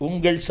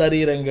 உங்கள்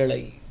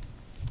சரீரங்களை,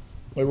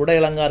 உங்கள் உடை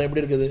அலங்காரம்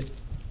எப்படி இருக்குது?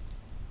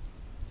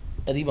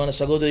 அதிகமான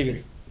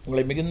சகோதரிகள்,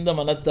 உங்களை மிகுந்த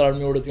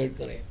மனத்தாழ்மையோடு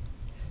கேட்கிறேன்,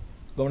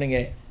 கவனிங்க.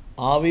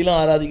 ஆவியிலும்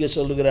ஆராதிக்க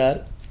சொல்லுகிறார்.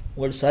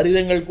 உங்கள்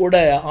சரீரங்கள் கூட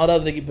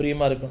ஆராதனைக்கு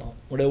பிரியமாக இருக்கணும்.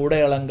 உங்களுடைய உடை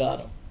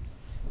அலங்காரம்,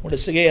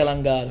 உங்களுடைய சிகை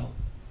அலங்காரம்,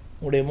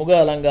 உங்களுடைய முக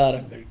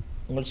அலங்காரங்கள்,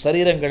 உங்கள்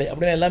சரீரங்களை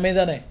அப்படின்னு எல்லாமே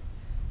தானே,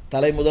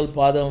 தலை முதல்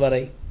பாதம்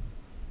வரை.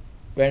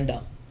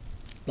 வேண்டாம்,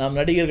 நாம்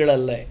நடிகர்கள்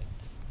அல்ல,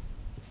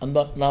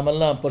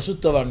 நாமெல்லாம்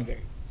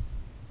பரிசுத்தவான்கள்.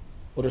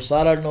 ஒரு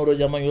சாராட்னு ஒரு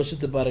அம்மா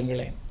யோசித்து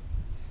பாருங்களேன்,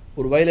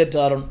 ஒரு வயலட்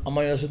ஆரோன்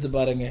அம்மா யோசித்து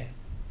பாருங்கள்,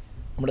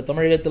 நம்முடைய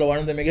தமிழகத்தில்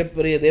வாழ்ந்த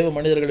மிகப்பெரிய தேவ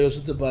மனிதர்களை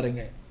யோசித்து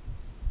பாருங்கள்.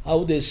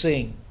 ஹவு தே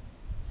சிங்,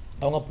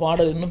 அவங்க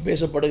பாடல் இன்னும்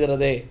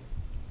பேசப்படுகிறதே.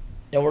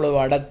 எவ்வளவு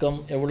அடக்கம்,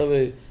 எவ்வளவு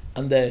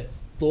அந்த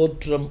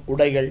தோற்றம்,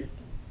 உடைகள்.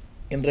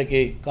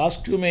 இன்றைக்கு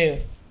காஸ்டியூமே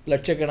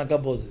லட்சக்கணக்காக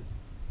போகுது.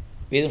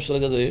 வேதம்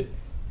சொல்கிறது,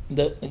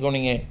 இந்த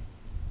கவனிங்க,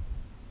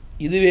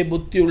 இதுவே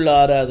புத்தி உள்ள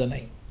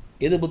ஆராதனை.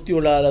 எது புத்தி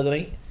உள்ள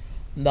ஆராதனை?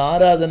 இந்த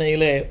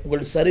ஆராதனையில்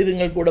உங்கள்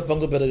சரீரங்கள் கூட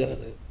பங்கு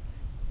பெறுகிறது.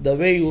 த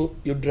way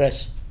you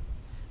dress,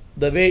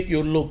 the way you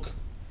look,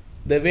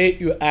 the way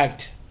you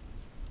act.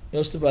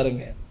 யோசித்து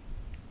பாருங்கள்.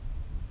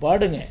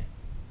 பாடுங்க,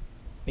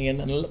 நீங்கள்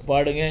நல்லா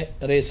பாடுங்க,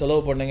 நிறைய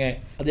செலவு பண்ணுங்க.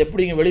 அது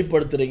எப்படி நீங்கள்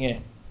வெளிப்படுத்துகிறீங்க?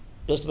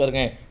 யோசித்து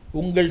பாருங்கள்.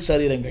 உங்கள்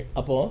சரீரங்கள்.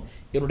 அப்போது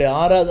என்னுடைய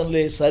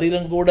ஆராதனையிலே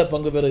சரீரம் கூட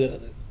பங்கு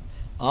பெறுகிறது,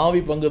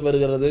 ஆவி பங்கு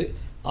பெறுகிறது,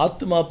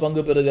 ஆத்மா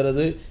பங்கு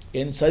பெறுகிறது,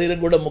 என்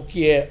சரீரம் கூட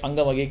முக்கிய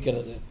அங்கம்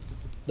வகிக்கிறது.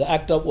 The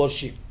act of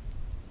worship,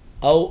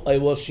 have I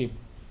worship.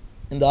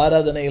 இந்த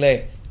ஆராதனையில்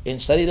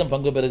என் சரீரம்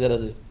பங்கு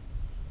பெறுகிறது.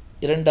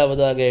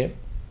 இரண்டாவதாக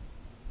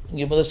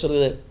இங்கே முதல்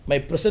சொல்கிறது, my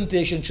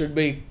presentation should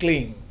be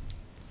clean.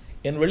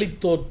 என்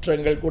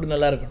வெளித்தோற்றங்கள் கூட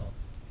நல்லா இருக்கணும்.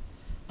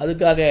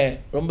 அதுக்காக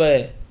ரொம்ப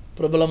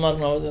பிரபலமாக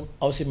இருக்கணும்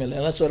அவசியம் இல்லை.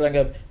 என்ன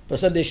சொல்கிறாங்க,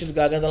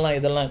 ப்ரெசன்டேஷனுக்காக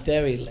இதெல்லாம்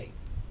தேவையில்லை.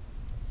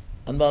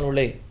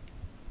 அன்பானவர்களே,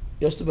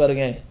 யோசித்து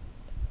பாருங்கள்,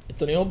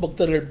 எத்தனையோ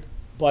பக்தர்கள்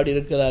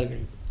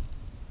பாடியிருக்கிறார்கள்.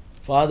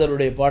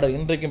 ஃபாதருடைய பாடல்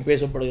இன்றைக்கும்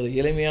பேசப்படுகிறது.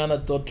 எளிமையான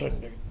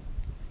தோற்றங்கள்,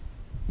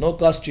 நோ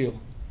காஸ்டியூம்,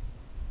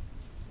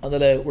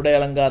 அதில் உடை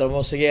அலங்காரமோ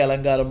சிகை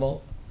அலங்காரமோ,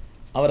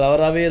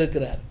 அவராகவே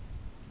இருக்கிறார்.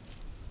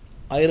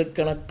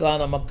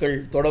 ஆயிரக்கணக்கான மக்கள்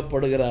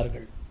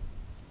தொடப்படுகிறார்கள்.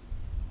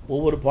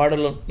 ஒவ்வொரு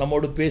பாடலும்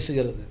நம்மோடு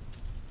பேசுகிறது.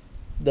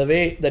 த way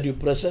that you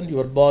present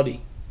your body.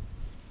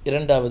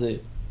 இரண்டாவது,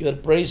 யுவர்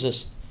ப்ரைசஸ்.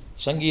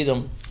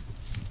 சங்கீதம்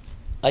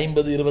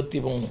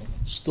 50:23.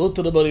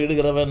 ஸ்தோத்திர பலி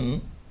இடுகிறவன்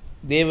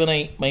தேவனை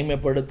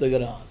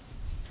மைமைப்படுத்துகிறான்.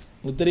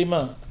 உங்களுக்கு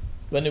தெரியுமா,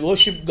 when you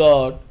worship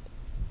God,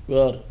 you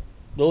are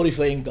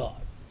glorifying God.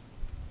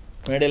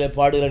 மேடையில்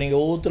பாடுகிற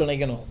நீங்கள் ஒவ்வொருத்தரும்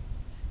நினைக்கணும்,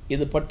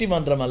 இது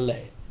பட்டிமன்றம் அல்ல,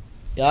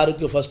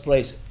 யாருக்கு ஃபஸ்ட்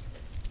ப்ரைஸ்,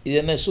 இது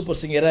என்ன சூப்பர்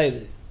சிங்கராக,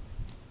 இது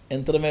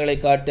என் திறமைகளை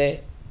காட்ட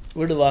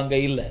வீடு வாங்க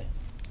இல்லை.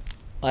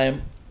 I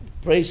am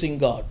pricing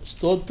God.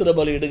 ஸ்தோத்திர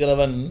பலி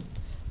இடுகிறவன்,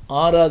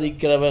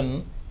 ஆராதிக்கிறவன்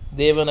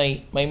தேவனை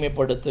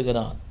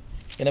மைமைப்படுத்துகிறான்.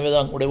 எனவே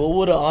தான் உங்களுடைய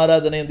ஒவ்வொரு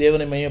ஆராதனையும்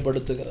தேவனை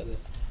மைமைப்படுத்துகிறது.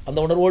 அந்த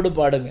உணர்வோடு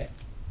பாடுங்க.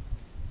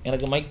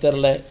 எனக்கு மைக்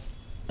தரல,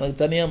 எனக்கு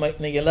தனியாக மைக்,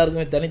 இன்றைக்கி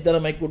எல்லாருக்குமே தனித்தர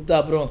மைக் கொடுத்தா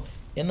அப்புறம்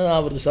என்ன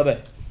ஆகுறது சபை?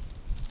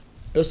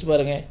 யோசிச்சு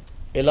பாருங்கள்.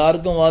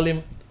 எல்லாருக்கும்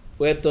வால்யூம்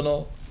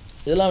உயர்த்தணும்,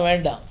 இதெல்லாம்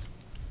வேண்டாம்.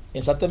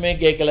 என் சத்தமே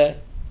கேட்கல.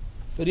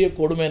 பெரிய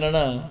கொடுமை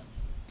என்னென்னா,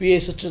 பிஏ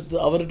சிஸ்டத்து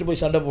அவர்கிட்ட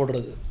போய் சண்டை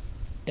போடுறது,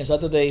 என்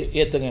சத்தத்தை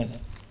ஏற்றுங்கன்னு.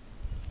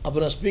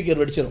 அப்புறம்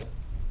ஸ்பீக்கர் வெடிச்சிடும்.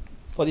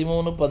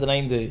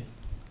 13:15.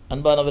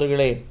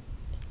 அன்பானவர்களே,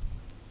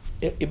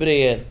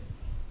 எபிரேயர்,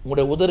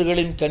 உங்களுடைய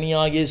உதடுகளின்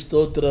கனியாகிய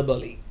ஸ்தோத்திர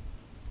பலி.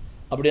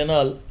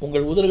 அப்படியானால்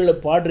உங்கள் உதடுகளை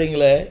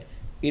பாடுறீங்களே,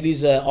 it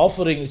is a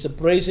offering, it's a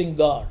pricing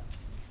God.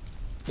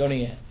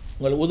 கவனிங்க,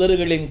 உங்கள்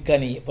உதடுகளின்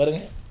கனி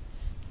பாருங்கள்.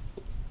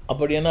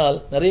 அப்படியானால்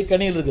நிறைய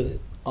கனிகள் இருக்குது.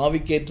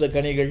 ஆவிக்கேற்ற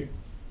கனிகள்,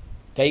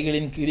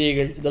 கைகளின்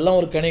கிரியைகள், இதெல்லாம்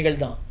ஒரு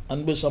கனிகள் தான்.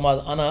 அன்பு,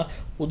 சமாதானம். ஆனால்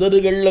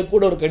உதடுகளில்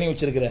கூட ஒரு கனி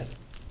வச்சுருக்கிறார்.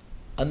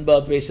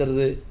 அன்பாக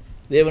பேசுறது,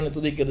 தேவனை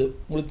துதிக்கிறது.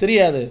 உங்களுக்கு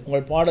தெரியாது,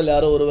 உங்கள் பாடல்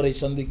யாரோ ஒருவரை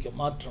சந்திக்க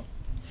மாற்றம்.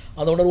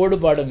 அந்த உணர்வோடு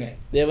பாடுங்க.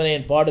 தேவனை,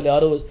 என் பாடல்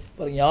யாரோ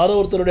பாருங்கள், யாரோ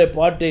ஒருத்தருடைய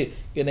பாட்டு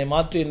என்னை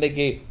மாற்றி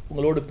இன்றைக்கு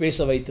உங்களோடு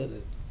பேச வைத்தது.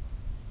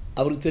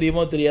 அவருக்கு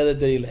தெரியுமோ தெரியாத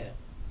தெரியல,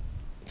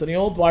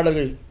 எத்தனையோ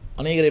பாடல்கள்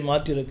அநேகரை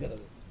மாற்றி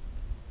இருக்கிறது.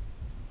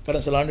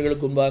 கடந்த சில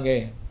ஆண்டுகளுக்கு முன்பாக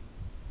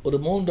ஒரு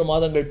 3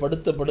 மாதங்கள்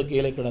படுத்த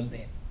படுக்கையில்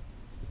கிடந்தேன்.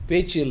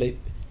 பேச்சு இல்லை.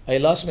 ஐ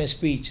லாஸ்ட் மை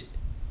ஸ்பீச்.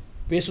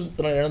 பேசும்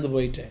திறன் இழந்து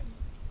போயிட்டேன்.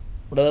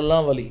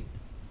 உடலெல்லாம் வலி.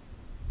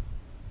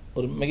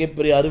 ஒரு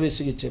மிகப்பெரிய அறுவை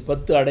சிகிச்சை,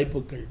 10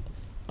 அடைப்புகள்,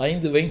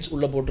 5 வெயின்ஸ்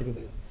உள்ளே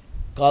போட்டிருக்குது.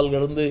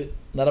 கால்களிருந்து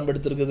நரம்பு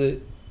எடுத்துருக்குது,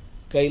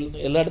 கையில்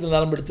எல்லா இடத்துலையும்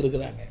நரம்பு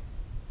எடுத்துருக்குறாங்க.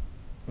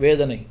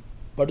 வேதனை,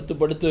 படுத்து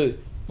படுத்து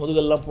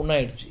முதுகெல்லாம்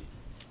புண்ணாயிடுச்சு.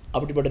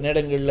 அப்படிப்பட்ட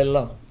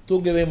நேரங்கள்லாம்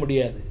தூங்கவே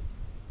முடியாது.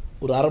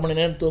 ஒரு அரை மணி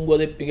நேரம்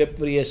தூங்குவதே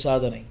மிகப்பெரிய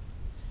சாதனை.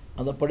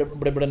 அந்த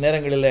இப்படிப்பட்ட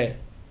நேரங்களில்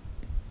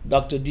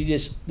டாக்டர்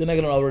டிஜிஎஸ்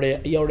தினகரன்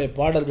ஐயாவுடைய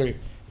பாடல்கள்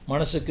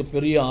மனசுக்கு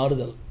பெரிய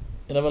ஆறுதல்.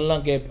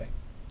 இரவெல்லாம் கேட்பேன்.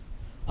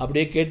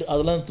 அப்படியே கேட்டு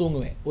அதெல்லாம்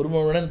தூங்குவேன். 1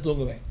 மணி நேரம்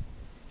தூங்குவேன்.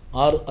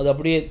 அது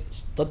அப்படியே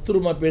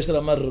தத்துரமாக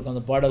பேசுகிற மாதிரி இருக்கும்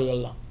அந்த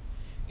பாடல்கள்லாம்.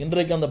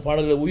 இன்றைக்கு அந்த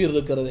பாடல்கள் உயிர்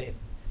இருக்கிறதே.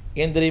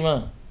 ஏன் தெரியுமா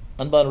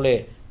அன்பானவர்களே?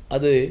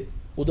 அது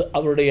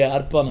அவருடைய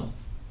அர்ப்பணம்,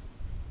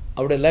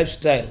 அவருடைய லைஃப்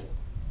ஸ்டைல்,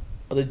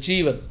 அது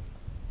ஜீவன்,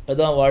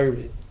 அதுதான்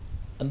வாழ்வு.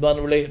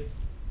 அன்பானவர்களே,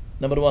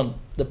 number 1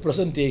 the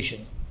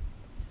presentation.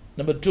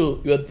 Number 2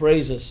 your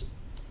prices.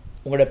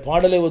 உங்களுடைய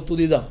பாடலே ஒரு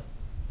துதி தான்.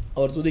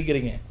 அவர்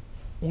துதிக்கிறீங்க,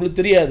 உங்களுக்கு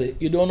தெரியாது,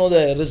 you don't know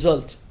the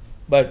result.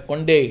 But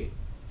one day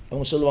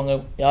அவங்க சொல்லுவாங்க,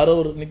 யாரோ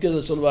ஒரு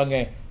நித்தியத்தில் சொல்லுவாங்க,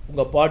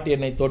 உங்கள் பாட்டு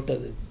என்னை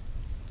தொட்டது.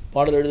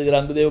 பாடல் எழுதுகிற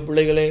அன்பு தேவ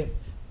பிள்ளைகளே,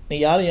 நீ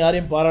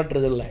யாரையும்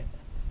பாராட்டுறதில்லை.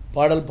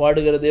 பாடல்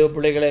பாடுகிற தேவ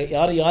பிள்ளைகளே,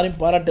 யாரையும்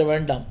பாராட்ட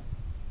வேண்டாம்.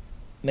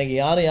 இன்றைக்கி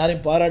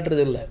யாரையும்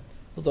பாராட்டுறதில்லை.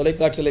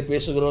 தொலைக்காட்சியில்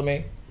பேசுகிறோமே,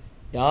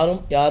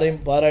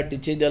 யாரையும் பாராட்டி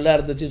செய்தி எல்லாம்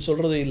இருந்துச்சுன்னு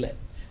சொல்கிறது இல்லை.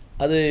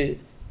 அது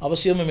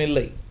அவசியமும்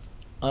இல்லை.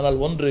 ஆனால்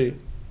ஒன்று,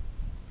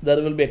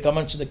 there will be a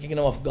comments in the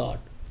kingdom of God.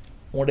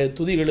 உங்களுடைய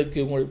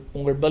துதிகளுக்கு,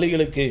 உங்கள்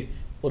பலிகளுக்கு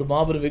ஒரு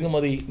மாபெரும்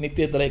வெகுமதி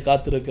நித்தியத்தலை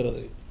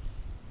காத்திருக்கிறது.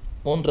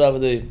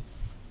 3வது,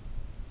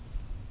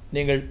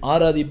 நீங்கள்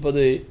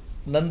ஆராதிப்பது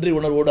நன்றி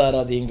உணர்வோடு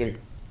ஆராதியுங்கள்.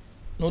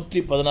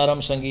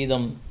 116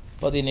 சங்கீதம்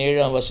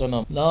 17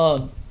 வசனம்.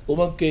 நான்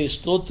உமக்கு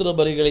ஸ்தோத்திர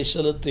பலிகளை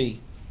செலுத்தி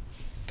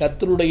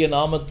கர்த்தருடைய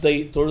நாமத்தை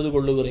தொழுது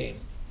கொள்ளுகிறேன்.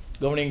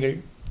 கவனிங்கள்,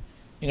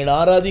 நீங்கள்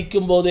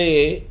ஆராதிக்கும் போதே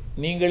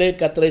நீங்களே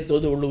கர்த்தரை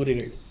தொழுது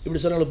கொள்ளுகிறீர்கள்.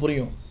 இப்படி சொன்னாலும்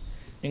புரியும்.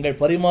 நீங்கள்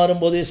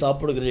பரிமாறும் போதே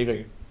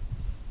சாப்பிடுகிறீர்கள்.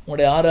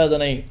 உங்களுடைய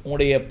ஆராதனை,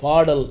 உங்களுடைய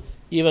பாடல்,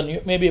 even you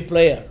may be a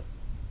player,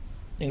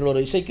 நீங்கள் ஒரு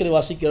இசைக்கருவி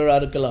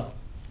வாசிக்கிறவராக இருக்கலாம்.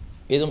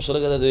 ஏதும்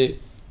சொல்கிறது,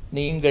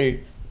 நீங்கள்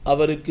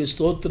அவருக்கு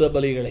ஸ்தோத்திர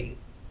பலிகளை,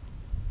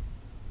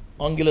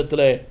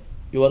 ஆங்கிலத்தில்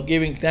you are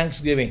giving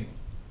thanks giving.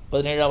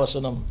 17ஆம்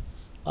வசனம்,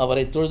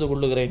 அவரை தொழுது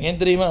கொள்ளுகிறேன்.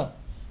 ஏன் தெரியுமா?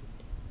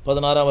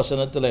 16ஆம்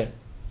வசனத்தில்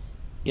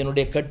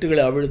என்னுடைய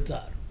கட்டுகளை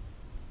அவிழ்த்தார்.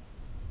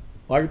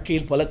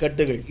 வாழ்க்கையில் பல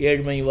கட்டுகள்,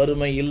 ஏழ்மை,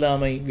 வறுமை,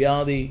 இல்லாமை,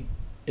 வியாதி,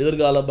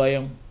 எதிர்கால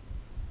பயம்,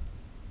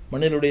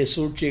 மனிதனுடைய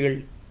சூழ்ச்சிகள்.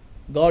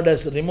 God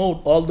has removed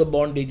all the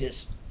bondages.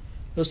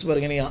 யோசித்து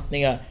பாருங்க,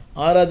 நீங்கள்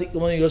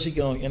ஆராதிக்கும் போது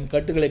யோசிக்கணும், என்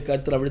கட்டுகளை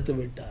கர்த்தர் அவிழ்த்து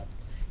விட்டார்.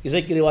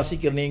 இசைக்கருவி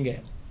வாசிக்கிற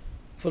நீங்கள்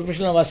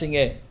ப்ரொஃபஷனலாக வாசிங்க.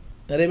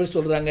 நிறைய பேர்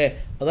சொல்கிறாங்க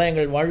அதான்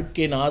எங்கள்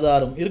வாழ்க்கையின்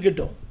ஆதாரம்.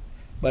 இருக்கட்டும்,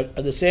 but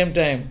at the same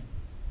time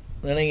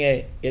நினைங்க,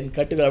 என்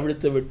கட்டுகள்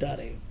அவிழ்த்து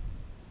விட்டாரே,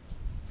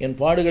 என்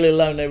பாடுகள்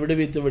எல்லாம் என்னை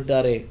விடுவித்து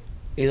விட்டாரே.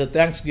 Is a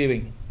thanks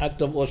giving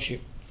act of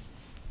worship.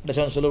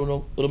 சொல்ல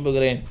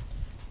விரும்புகிறேன்,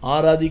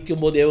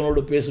 ஆராதிக்கும் போது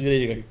தேவனோடு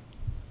பேசுகிறீர்கள்.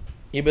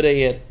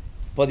 எபிரேயர்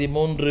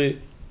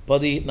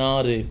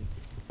 13:16,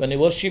 when you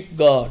worship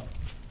God,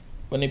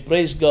 when you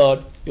praise God,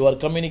 you are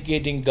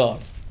communicating God.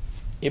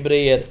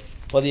 எபிரேயர்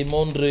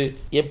 13,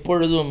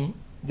 எப்பொழுதும்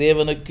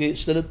தேவனுக்கு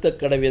செலுத்த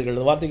கடவீர்கள்.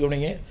 அந்த வார்த்தை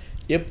கவனிங்க.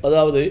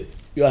 அதாவது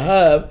you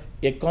have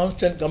a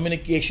constant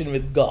communication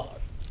with God.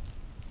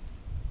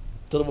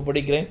 திரும்ப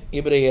படிக்கிறேன்.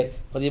 எபிரேயர்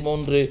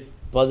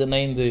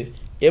 13:15,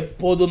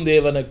 எப்போதும்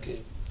தேவனுக்கு.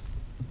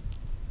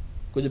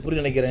 கொஞ்சம் புரிய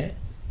நினைக்கிறேன்.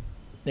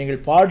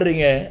 நீங்கள்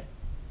பாடுறீங்க,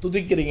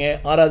 துதிக்கிறீங்க,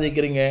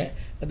 ஆராதிக்கிறீங்க,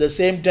 at the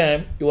same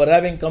time you are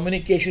having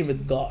communication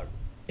with God.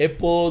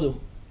 எப்போதும்.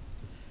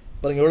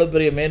 பாருங்கள், எவ்வளோ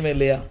பெரிய மேன்மை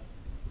இல்லையா?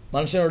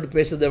 மனுஷனோடு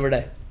பேசுறதை விட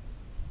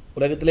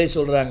உலகத்திலே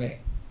சொல்கிறாங்க,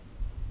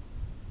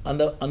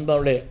 அந்த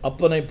அன்பனுடைய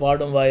அப்பனை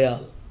பாடும்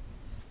வாயால்.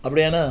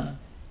 அப்படியானா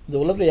இந்த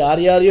உலகத்தில்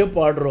யார் யாரையோ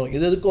பாடுறோம்,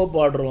 எதுக்கோ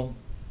பாடுறோம்.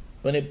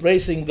 when you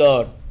praising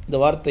God, இந்த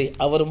வார்த்தை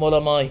அவர்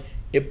மூலமாய்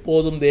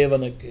எப்போதும்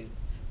தேவனுக்கு.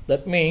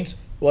 that means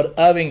you are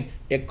having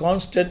a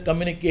constant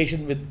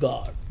communication with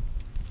God.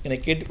 என்னை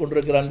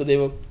கேட்டுக்கொண்டிருக்கிற அன்பு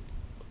தெய்வ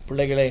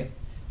பிள்ளைகளே,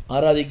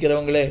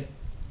 ஆராதிக்கிறவங்களே,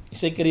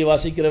 இசைக்கருவி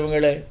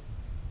வாசிக்கிறவங்களே,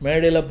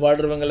 மேடையில்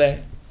பாடுறவங்களே,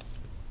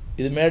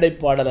 இது மேடை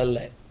பாடல் அல்ல,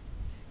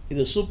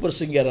 இது சூப்பர்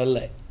சிங்கர் அல்ல.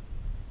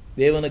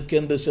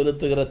 தேவனுக்கென்று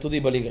செலுத்துகிற துதி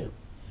பலிகள்.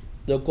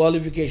 த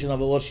qualification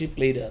of a worship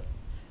leader.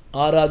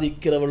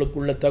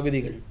 ஆராதிக்கிறவர்களுக்குள்ள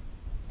தகுதிகள்.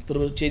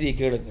 செய்தியை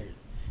கேளுங்கள்.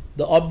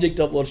 த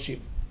ஆப்ஜெக்ட் ஆஃப்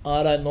வர்ஷிப்,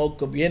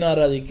 நோக்கம். ஏன்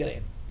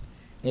ஆராதிக்கிறேன்?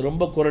 எனக்கு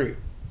ரொம்ப குரல்,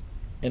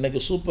 எனக்கு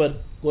சூப்பர்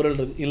குரல்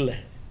இல்லை,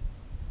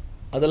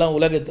 அதெல்லாம்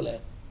உலகத்தில்.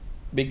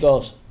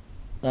 பிகாஸ்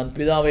நான்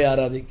பிதாவை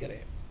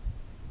ஆராதிக்கிறேன்,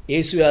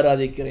 இயேசுவை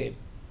ஆராதிக்கிறேன்.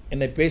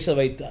 என்னை பேச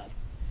வைத்தார்,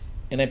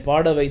 என்னை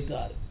பாட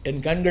வைத்தார்,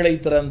 என் கண்களை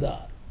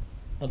திறந்தார்.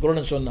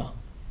 குருடன் சொன்னான்,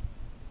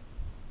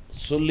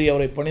 சொல்லி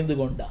அவரை பணிந்து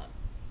கொண்டான்,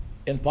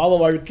 என் பாவ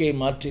வாழ்க்கையை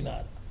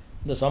மாற்றினார்.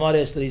 இந்த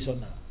சமாரிய ஸ்திரீ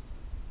சொன்னார்,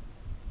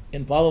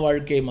 என் பாவ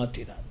வாழ்க்கையை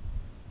மாற்றினார்,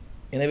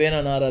 எனவே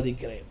நான்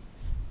ஆராதிக்கிறேன்.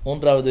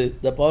 மூன்றாவது,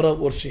 த பவர்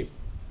ஆஃப் வர்ஷிப்.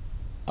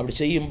 அப்படி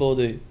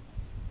செய்யும்போது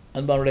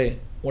அன்பானுடைய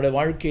உங்களுடைய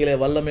வாழ்க்கையில்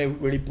வல்லமை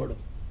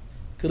வெளிப்படும்,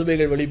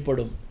 கிருபைகள்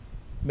வெளிப்படும்,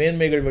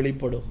 மேன்மைகள்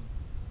வெளிப்படும்.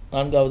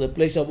 நான்காவது,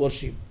 பிளேஸ் ஆஃப்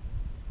வர்ஷிப்.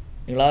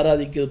 நீங்கள்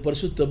ஆராதிக்கிறது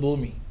பரிசுத்த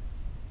பூமி.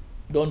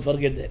 Don't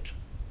forget that.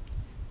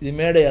 இது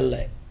மேடை அல்ல,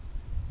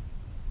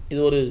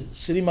 இது ஒரு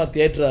சினிமா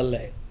தியேட்டர் அல்ல,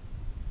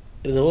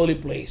 இது ஹோலி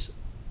பிளேஸ்.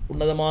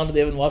 உன்னதமான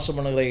தேவன் வாசம்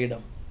பண்ணுகிற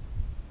இடம்.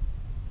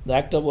 The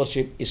act of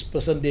worship is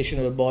presentation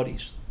of your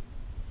bodies.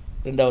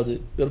 ரெண்டாவது,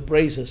 your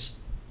praises.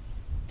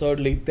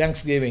 thirdly,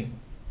 thanksgiving.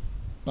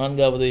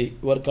 நான்காவது,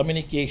 your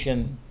communication.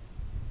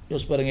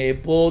 யோசி பாருங்கள்,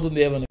 எப்போதும்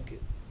தேவனுக்கு.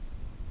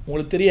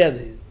 உங்களுக்கு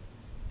தெரியாது,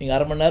 நீங்கள்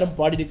அரை மணி நேரம்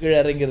பாடிட்டு கீழே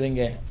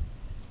இறங்கிறீங்க,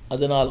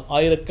 அதனால்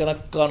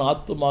ஆயிரக்கணக்கான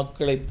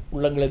ஆத்துமாக்களை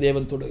உள்ளங்களை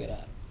தேவன்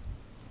தொடுகிறார்,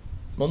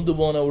 நொந்து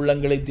போன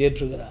உள்ளங்களை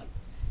தேற்றுகிறார்.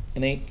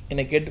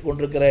 என்னை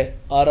கேட்டுக்கொண்டிருக்கிற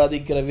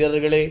ஆராதிக்கிற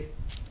வீரர்களே,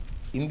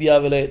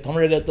 இந்தியாவில்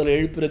தமிழகத்தில்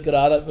எழுப்பியிருக்கிற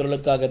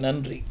வீரர்களுக்காக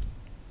நன்றி.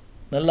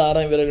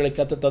 நல்ல வீரர்களை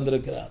கத்த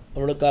தந்திருக்கிறார்,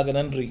 அவர்களுக்காக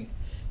நன்றி.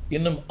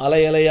 இன்னும்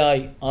அலை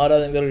அலையாய்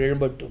ஆராதனை வீரர்கள்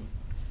எழும்பட்டும்.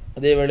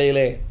 அதே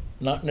வேளையிலே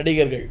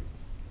நடிகர்கள்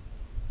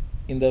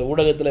இந்த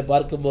ஊடகத்தில்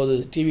பார்க்கும்போது,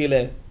 டிவியில்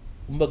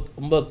ரொம்ப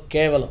ரொம்ப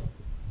கேவலம்,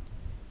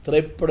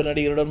 திரைப்பட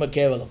நடிகரோட ரொம்ப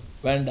கேவலம்.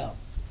 வேண்டாம்.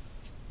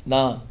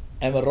 நான்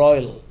ஐம் எ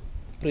ராயல்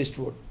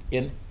ப்ரீஸ்ட்வுட்.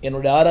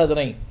 என்னுடைய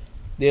ஆராதனை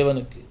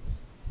தேவனுக்கு,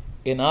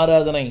 என்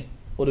ஆராதனை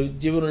ஒரு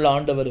ஜீவனுள்ள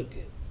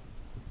ஆண்டவருக்கு.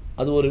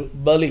 அது ஒரு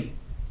பலி.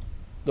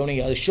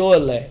 கவனிங்க, அது ஷோ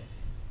அல்ல,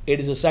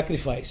 இட் இஸ் அ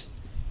சாக்ரிஃபைஸ்.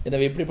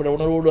 எனவே இப்படிப்பட்ட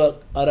உணர்வோடு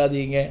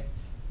ஆராதிங்க.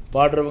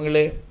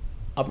 பாடுறவங்களே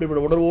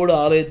அப்படிப்பட்ட உணர்வோடு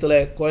ஆலயத்தில்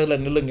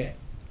கோயிலில் நில்லுங்க.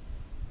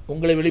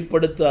 உங்களை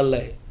வெளிப்படுத்த அல்ல,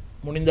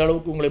 முடிந்த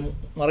அளவுக்கு உங்களை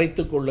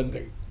மறைத்து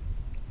கொள்ளுங்கள்.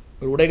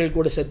 உங்கள் உடைகள்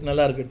கூட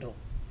நல்லா இருக்கட்டும்,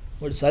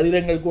 உங்கள்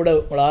சரீரங்கள் கூட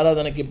உங்கள்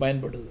ஆராதனைக்கு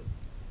பயன்படுது.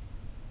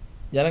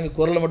 ஜனங்க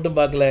குரலை மட்டும்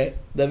பார்க்கல,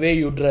 த வே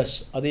யூ ட்ரெஸ்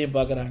அதையும்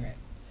பார்க்குறாங்க.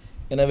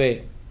 எனவே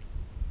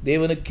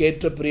தேவனுக்கு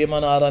ஏற்ற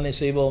பிரியமான ஆராதனை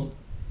செய்வோம்.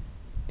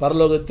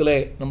 பரலோகத்தில்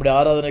நம்முடைய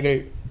ஆராதனைகள்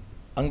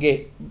அங்கே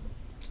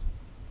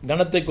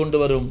கனத்தை கொண்டு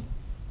வரும்.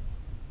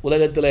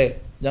 உலகத்தில்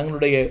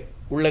ஜனங்களுடைய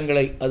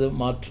உள்ளங்களை அது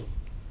மாற்றும்.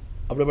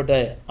 அப்படிப்பட்ட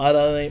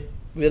ஆராதனை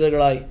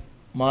வீரர்களாய்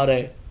மாற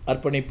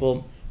அர்ப்பணிப்போம்.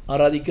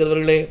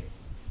 ஆராதிக்கிறவர்களே,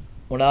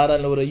 உங்கள்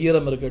ஆராதனையில் ஒரு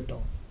ஈரம்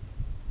இருக்கட்டும்.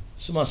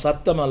 சும்மா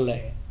சத்தம் அல்ல,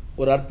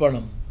 ஒரு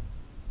அர்ப்பணம்.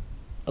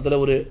 அதில்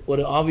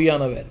ஒரு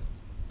ஆவியானவர்,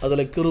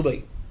 அதில் கிருபை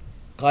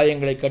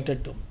காயங்களை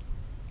கட்டட்டும்.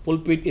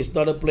 Pulpit is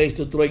not a place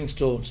to throwing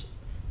stones.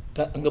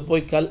 அங்கே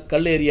போய்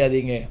கல்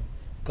எறியாதீங்க,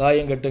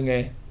 காயம் கட்டுங்க.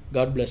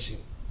 God bless you.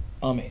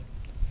 ஆமென்.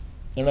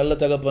 நல்ல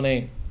தகப்பனே,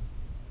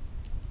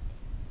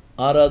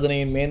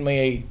 ஆராதனையின்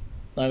மேன்மையை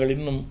நாங்கள்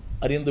இன்னும்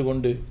அறிந்து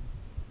கொண்டு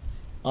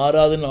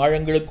ஆராதனை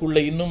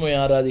ஆழங்களுக்குள்ளே இன்னும்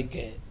ஆராதிக்க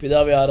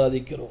பிதாவை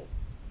ஆராதிக்கிறோம்,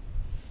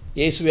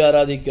 இயேசுவை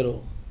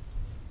ஆராதிக்கிறோம்,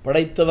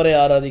 படைத்தவரை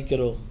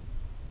ஆராதிக்கிறோம்,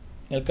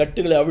 எங்கள்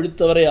கட்டுகளை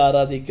அவிழ்த்தவரை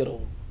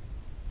ஆராதிக்கிறோம்,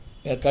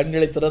 எங்கள்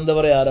கண்களை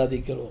திறந்தவரை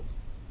ஆராதிக்கிறோம்.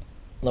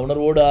 அந்த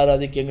உணர்வோடு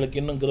ஆராதிக்க எங்களுக்கு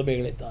இன்னும்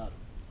கிருபைகளை தார்.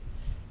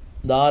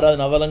 இந்த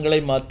ஆராதனை அவலங்களை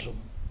மாற்றும்.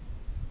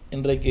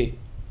 இன்றைக்கு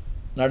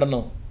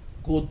நடனம்,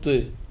 கூத்து,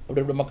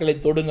 அப்படி மக்களை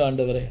தொடுங்க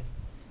ஆண்டவரே,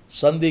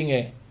 சந்திங்க,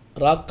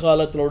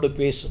 ராக்காலத்தோடு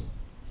பேசும்,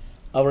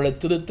 அவளை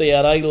திருத்த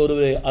யாராவது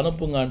ஒருவரை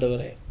அனுப்புங்க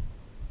ஆண்டவரே.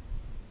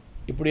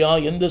 இப்படியா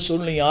எந்த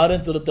சூழ்நிலை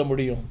யாரையும் திருத்த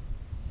முடியும்?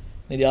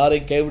 நீ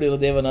யாரையும் கைவிடுகிற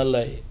தேவன் அல்ல.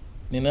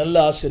 நீ நல்ல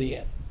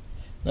ஆசிரியர்,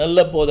 நல்ல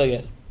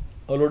போதகர்.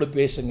 அவளோடு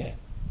பேசுங்க,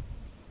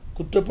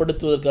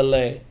 குற்றப்படுத்துவதற்கல்ல.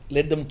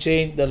 Let them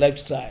change the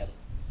life style.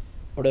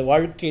 அவருடைய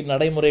வாழ்க்கை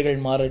நடைமுறைகள்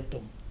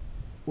மாறட்டும்,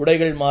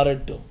 உடைகள்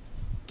மாறட்டும்,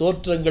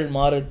 தோற்றங்கள்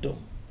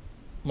மாறட்டும்.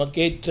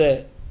 மக்கேற்ற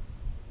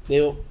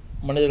தேவ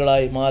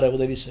மனிதர்களாய் மாற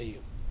உதவி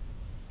செய்யும்.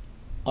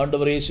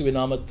 ஆண்டவர் இயேசுவின்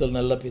நாமத்தில்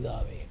நல்ல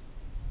பிதாவே,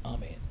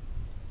 ஆமென்.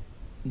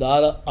 இந்த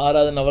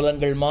ஆராதனை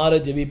அவலங்கள் மாற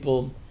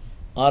ஜெபிப்போம்.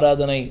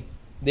 ஆராதனை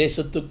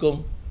தேசத்துக்கும்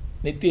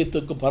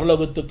நித்தியத்துக்கும்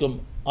பரலோகத்துக்கும்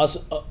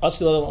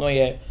ஆசீர்வாதம்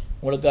அமைய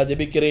உங்களுக்காக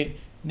ஜெபிக்கிறேன்.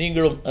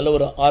 நீங்களும் நல்ல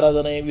ஒரு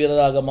ஆராதனை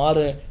வீரராக மாற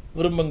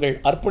விரும்புங்கள்,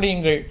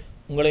 அர்ப்பணியுங்கள்.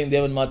 உங்களையும்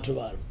தேவன்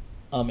மாற்றுவார்.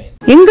 ஆமென்.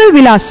 எங்கள்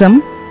விலாசம்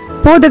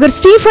போதகர்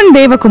ஸ்டீஃபன்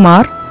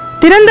தேவகுமார்,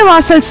 திறந்த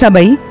வாசல்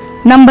சபை,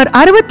 நம்பர்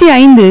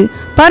 65,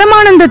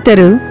 பரமானந்த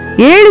தெரு,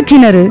 7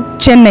 கிணறு,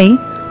 சென்னை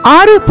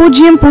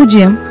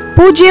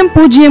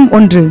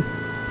 600001.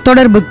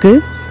 தொடர்புக்கு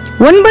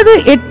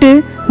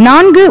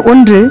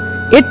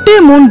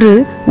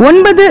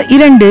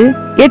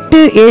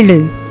 9841839287.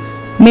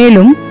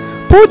 மேலும்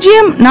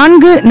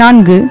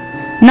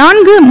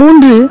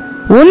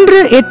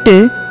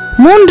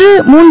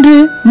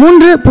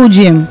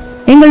 0444318330.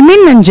 எங்கள்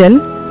மின்னஞ்சல்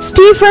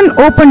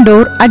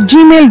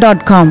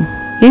stephenopendor@gmail.com.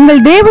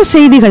 எங்கள் தேவ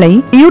செய்திகளை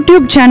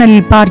யூடியூப்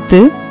சேனலில் பார்த்து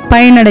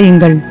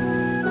பயனடையுங்கள்.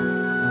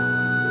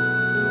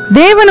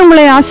 தேவன்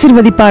உங்களை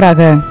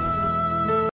ஆசீர்வதிப்பாராக.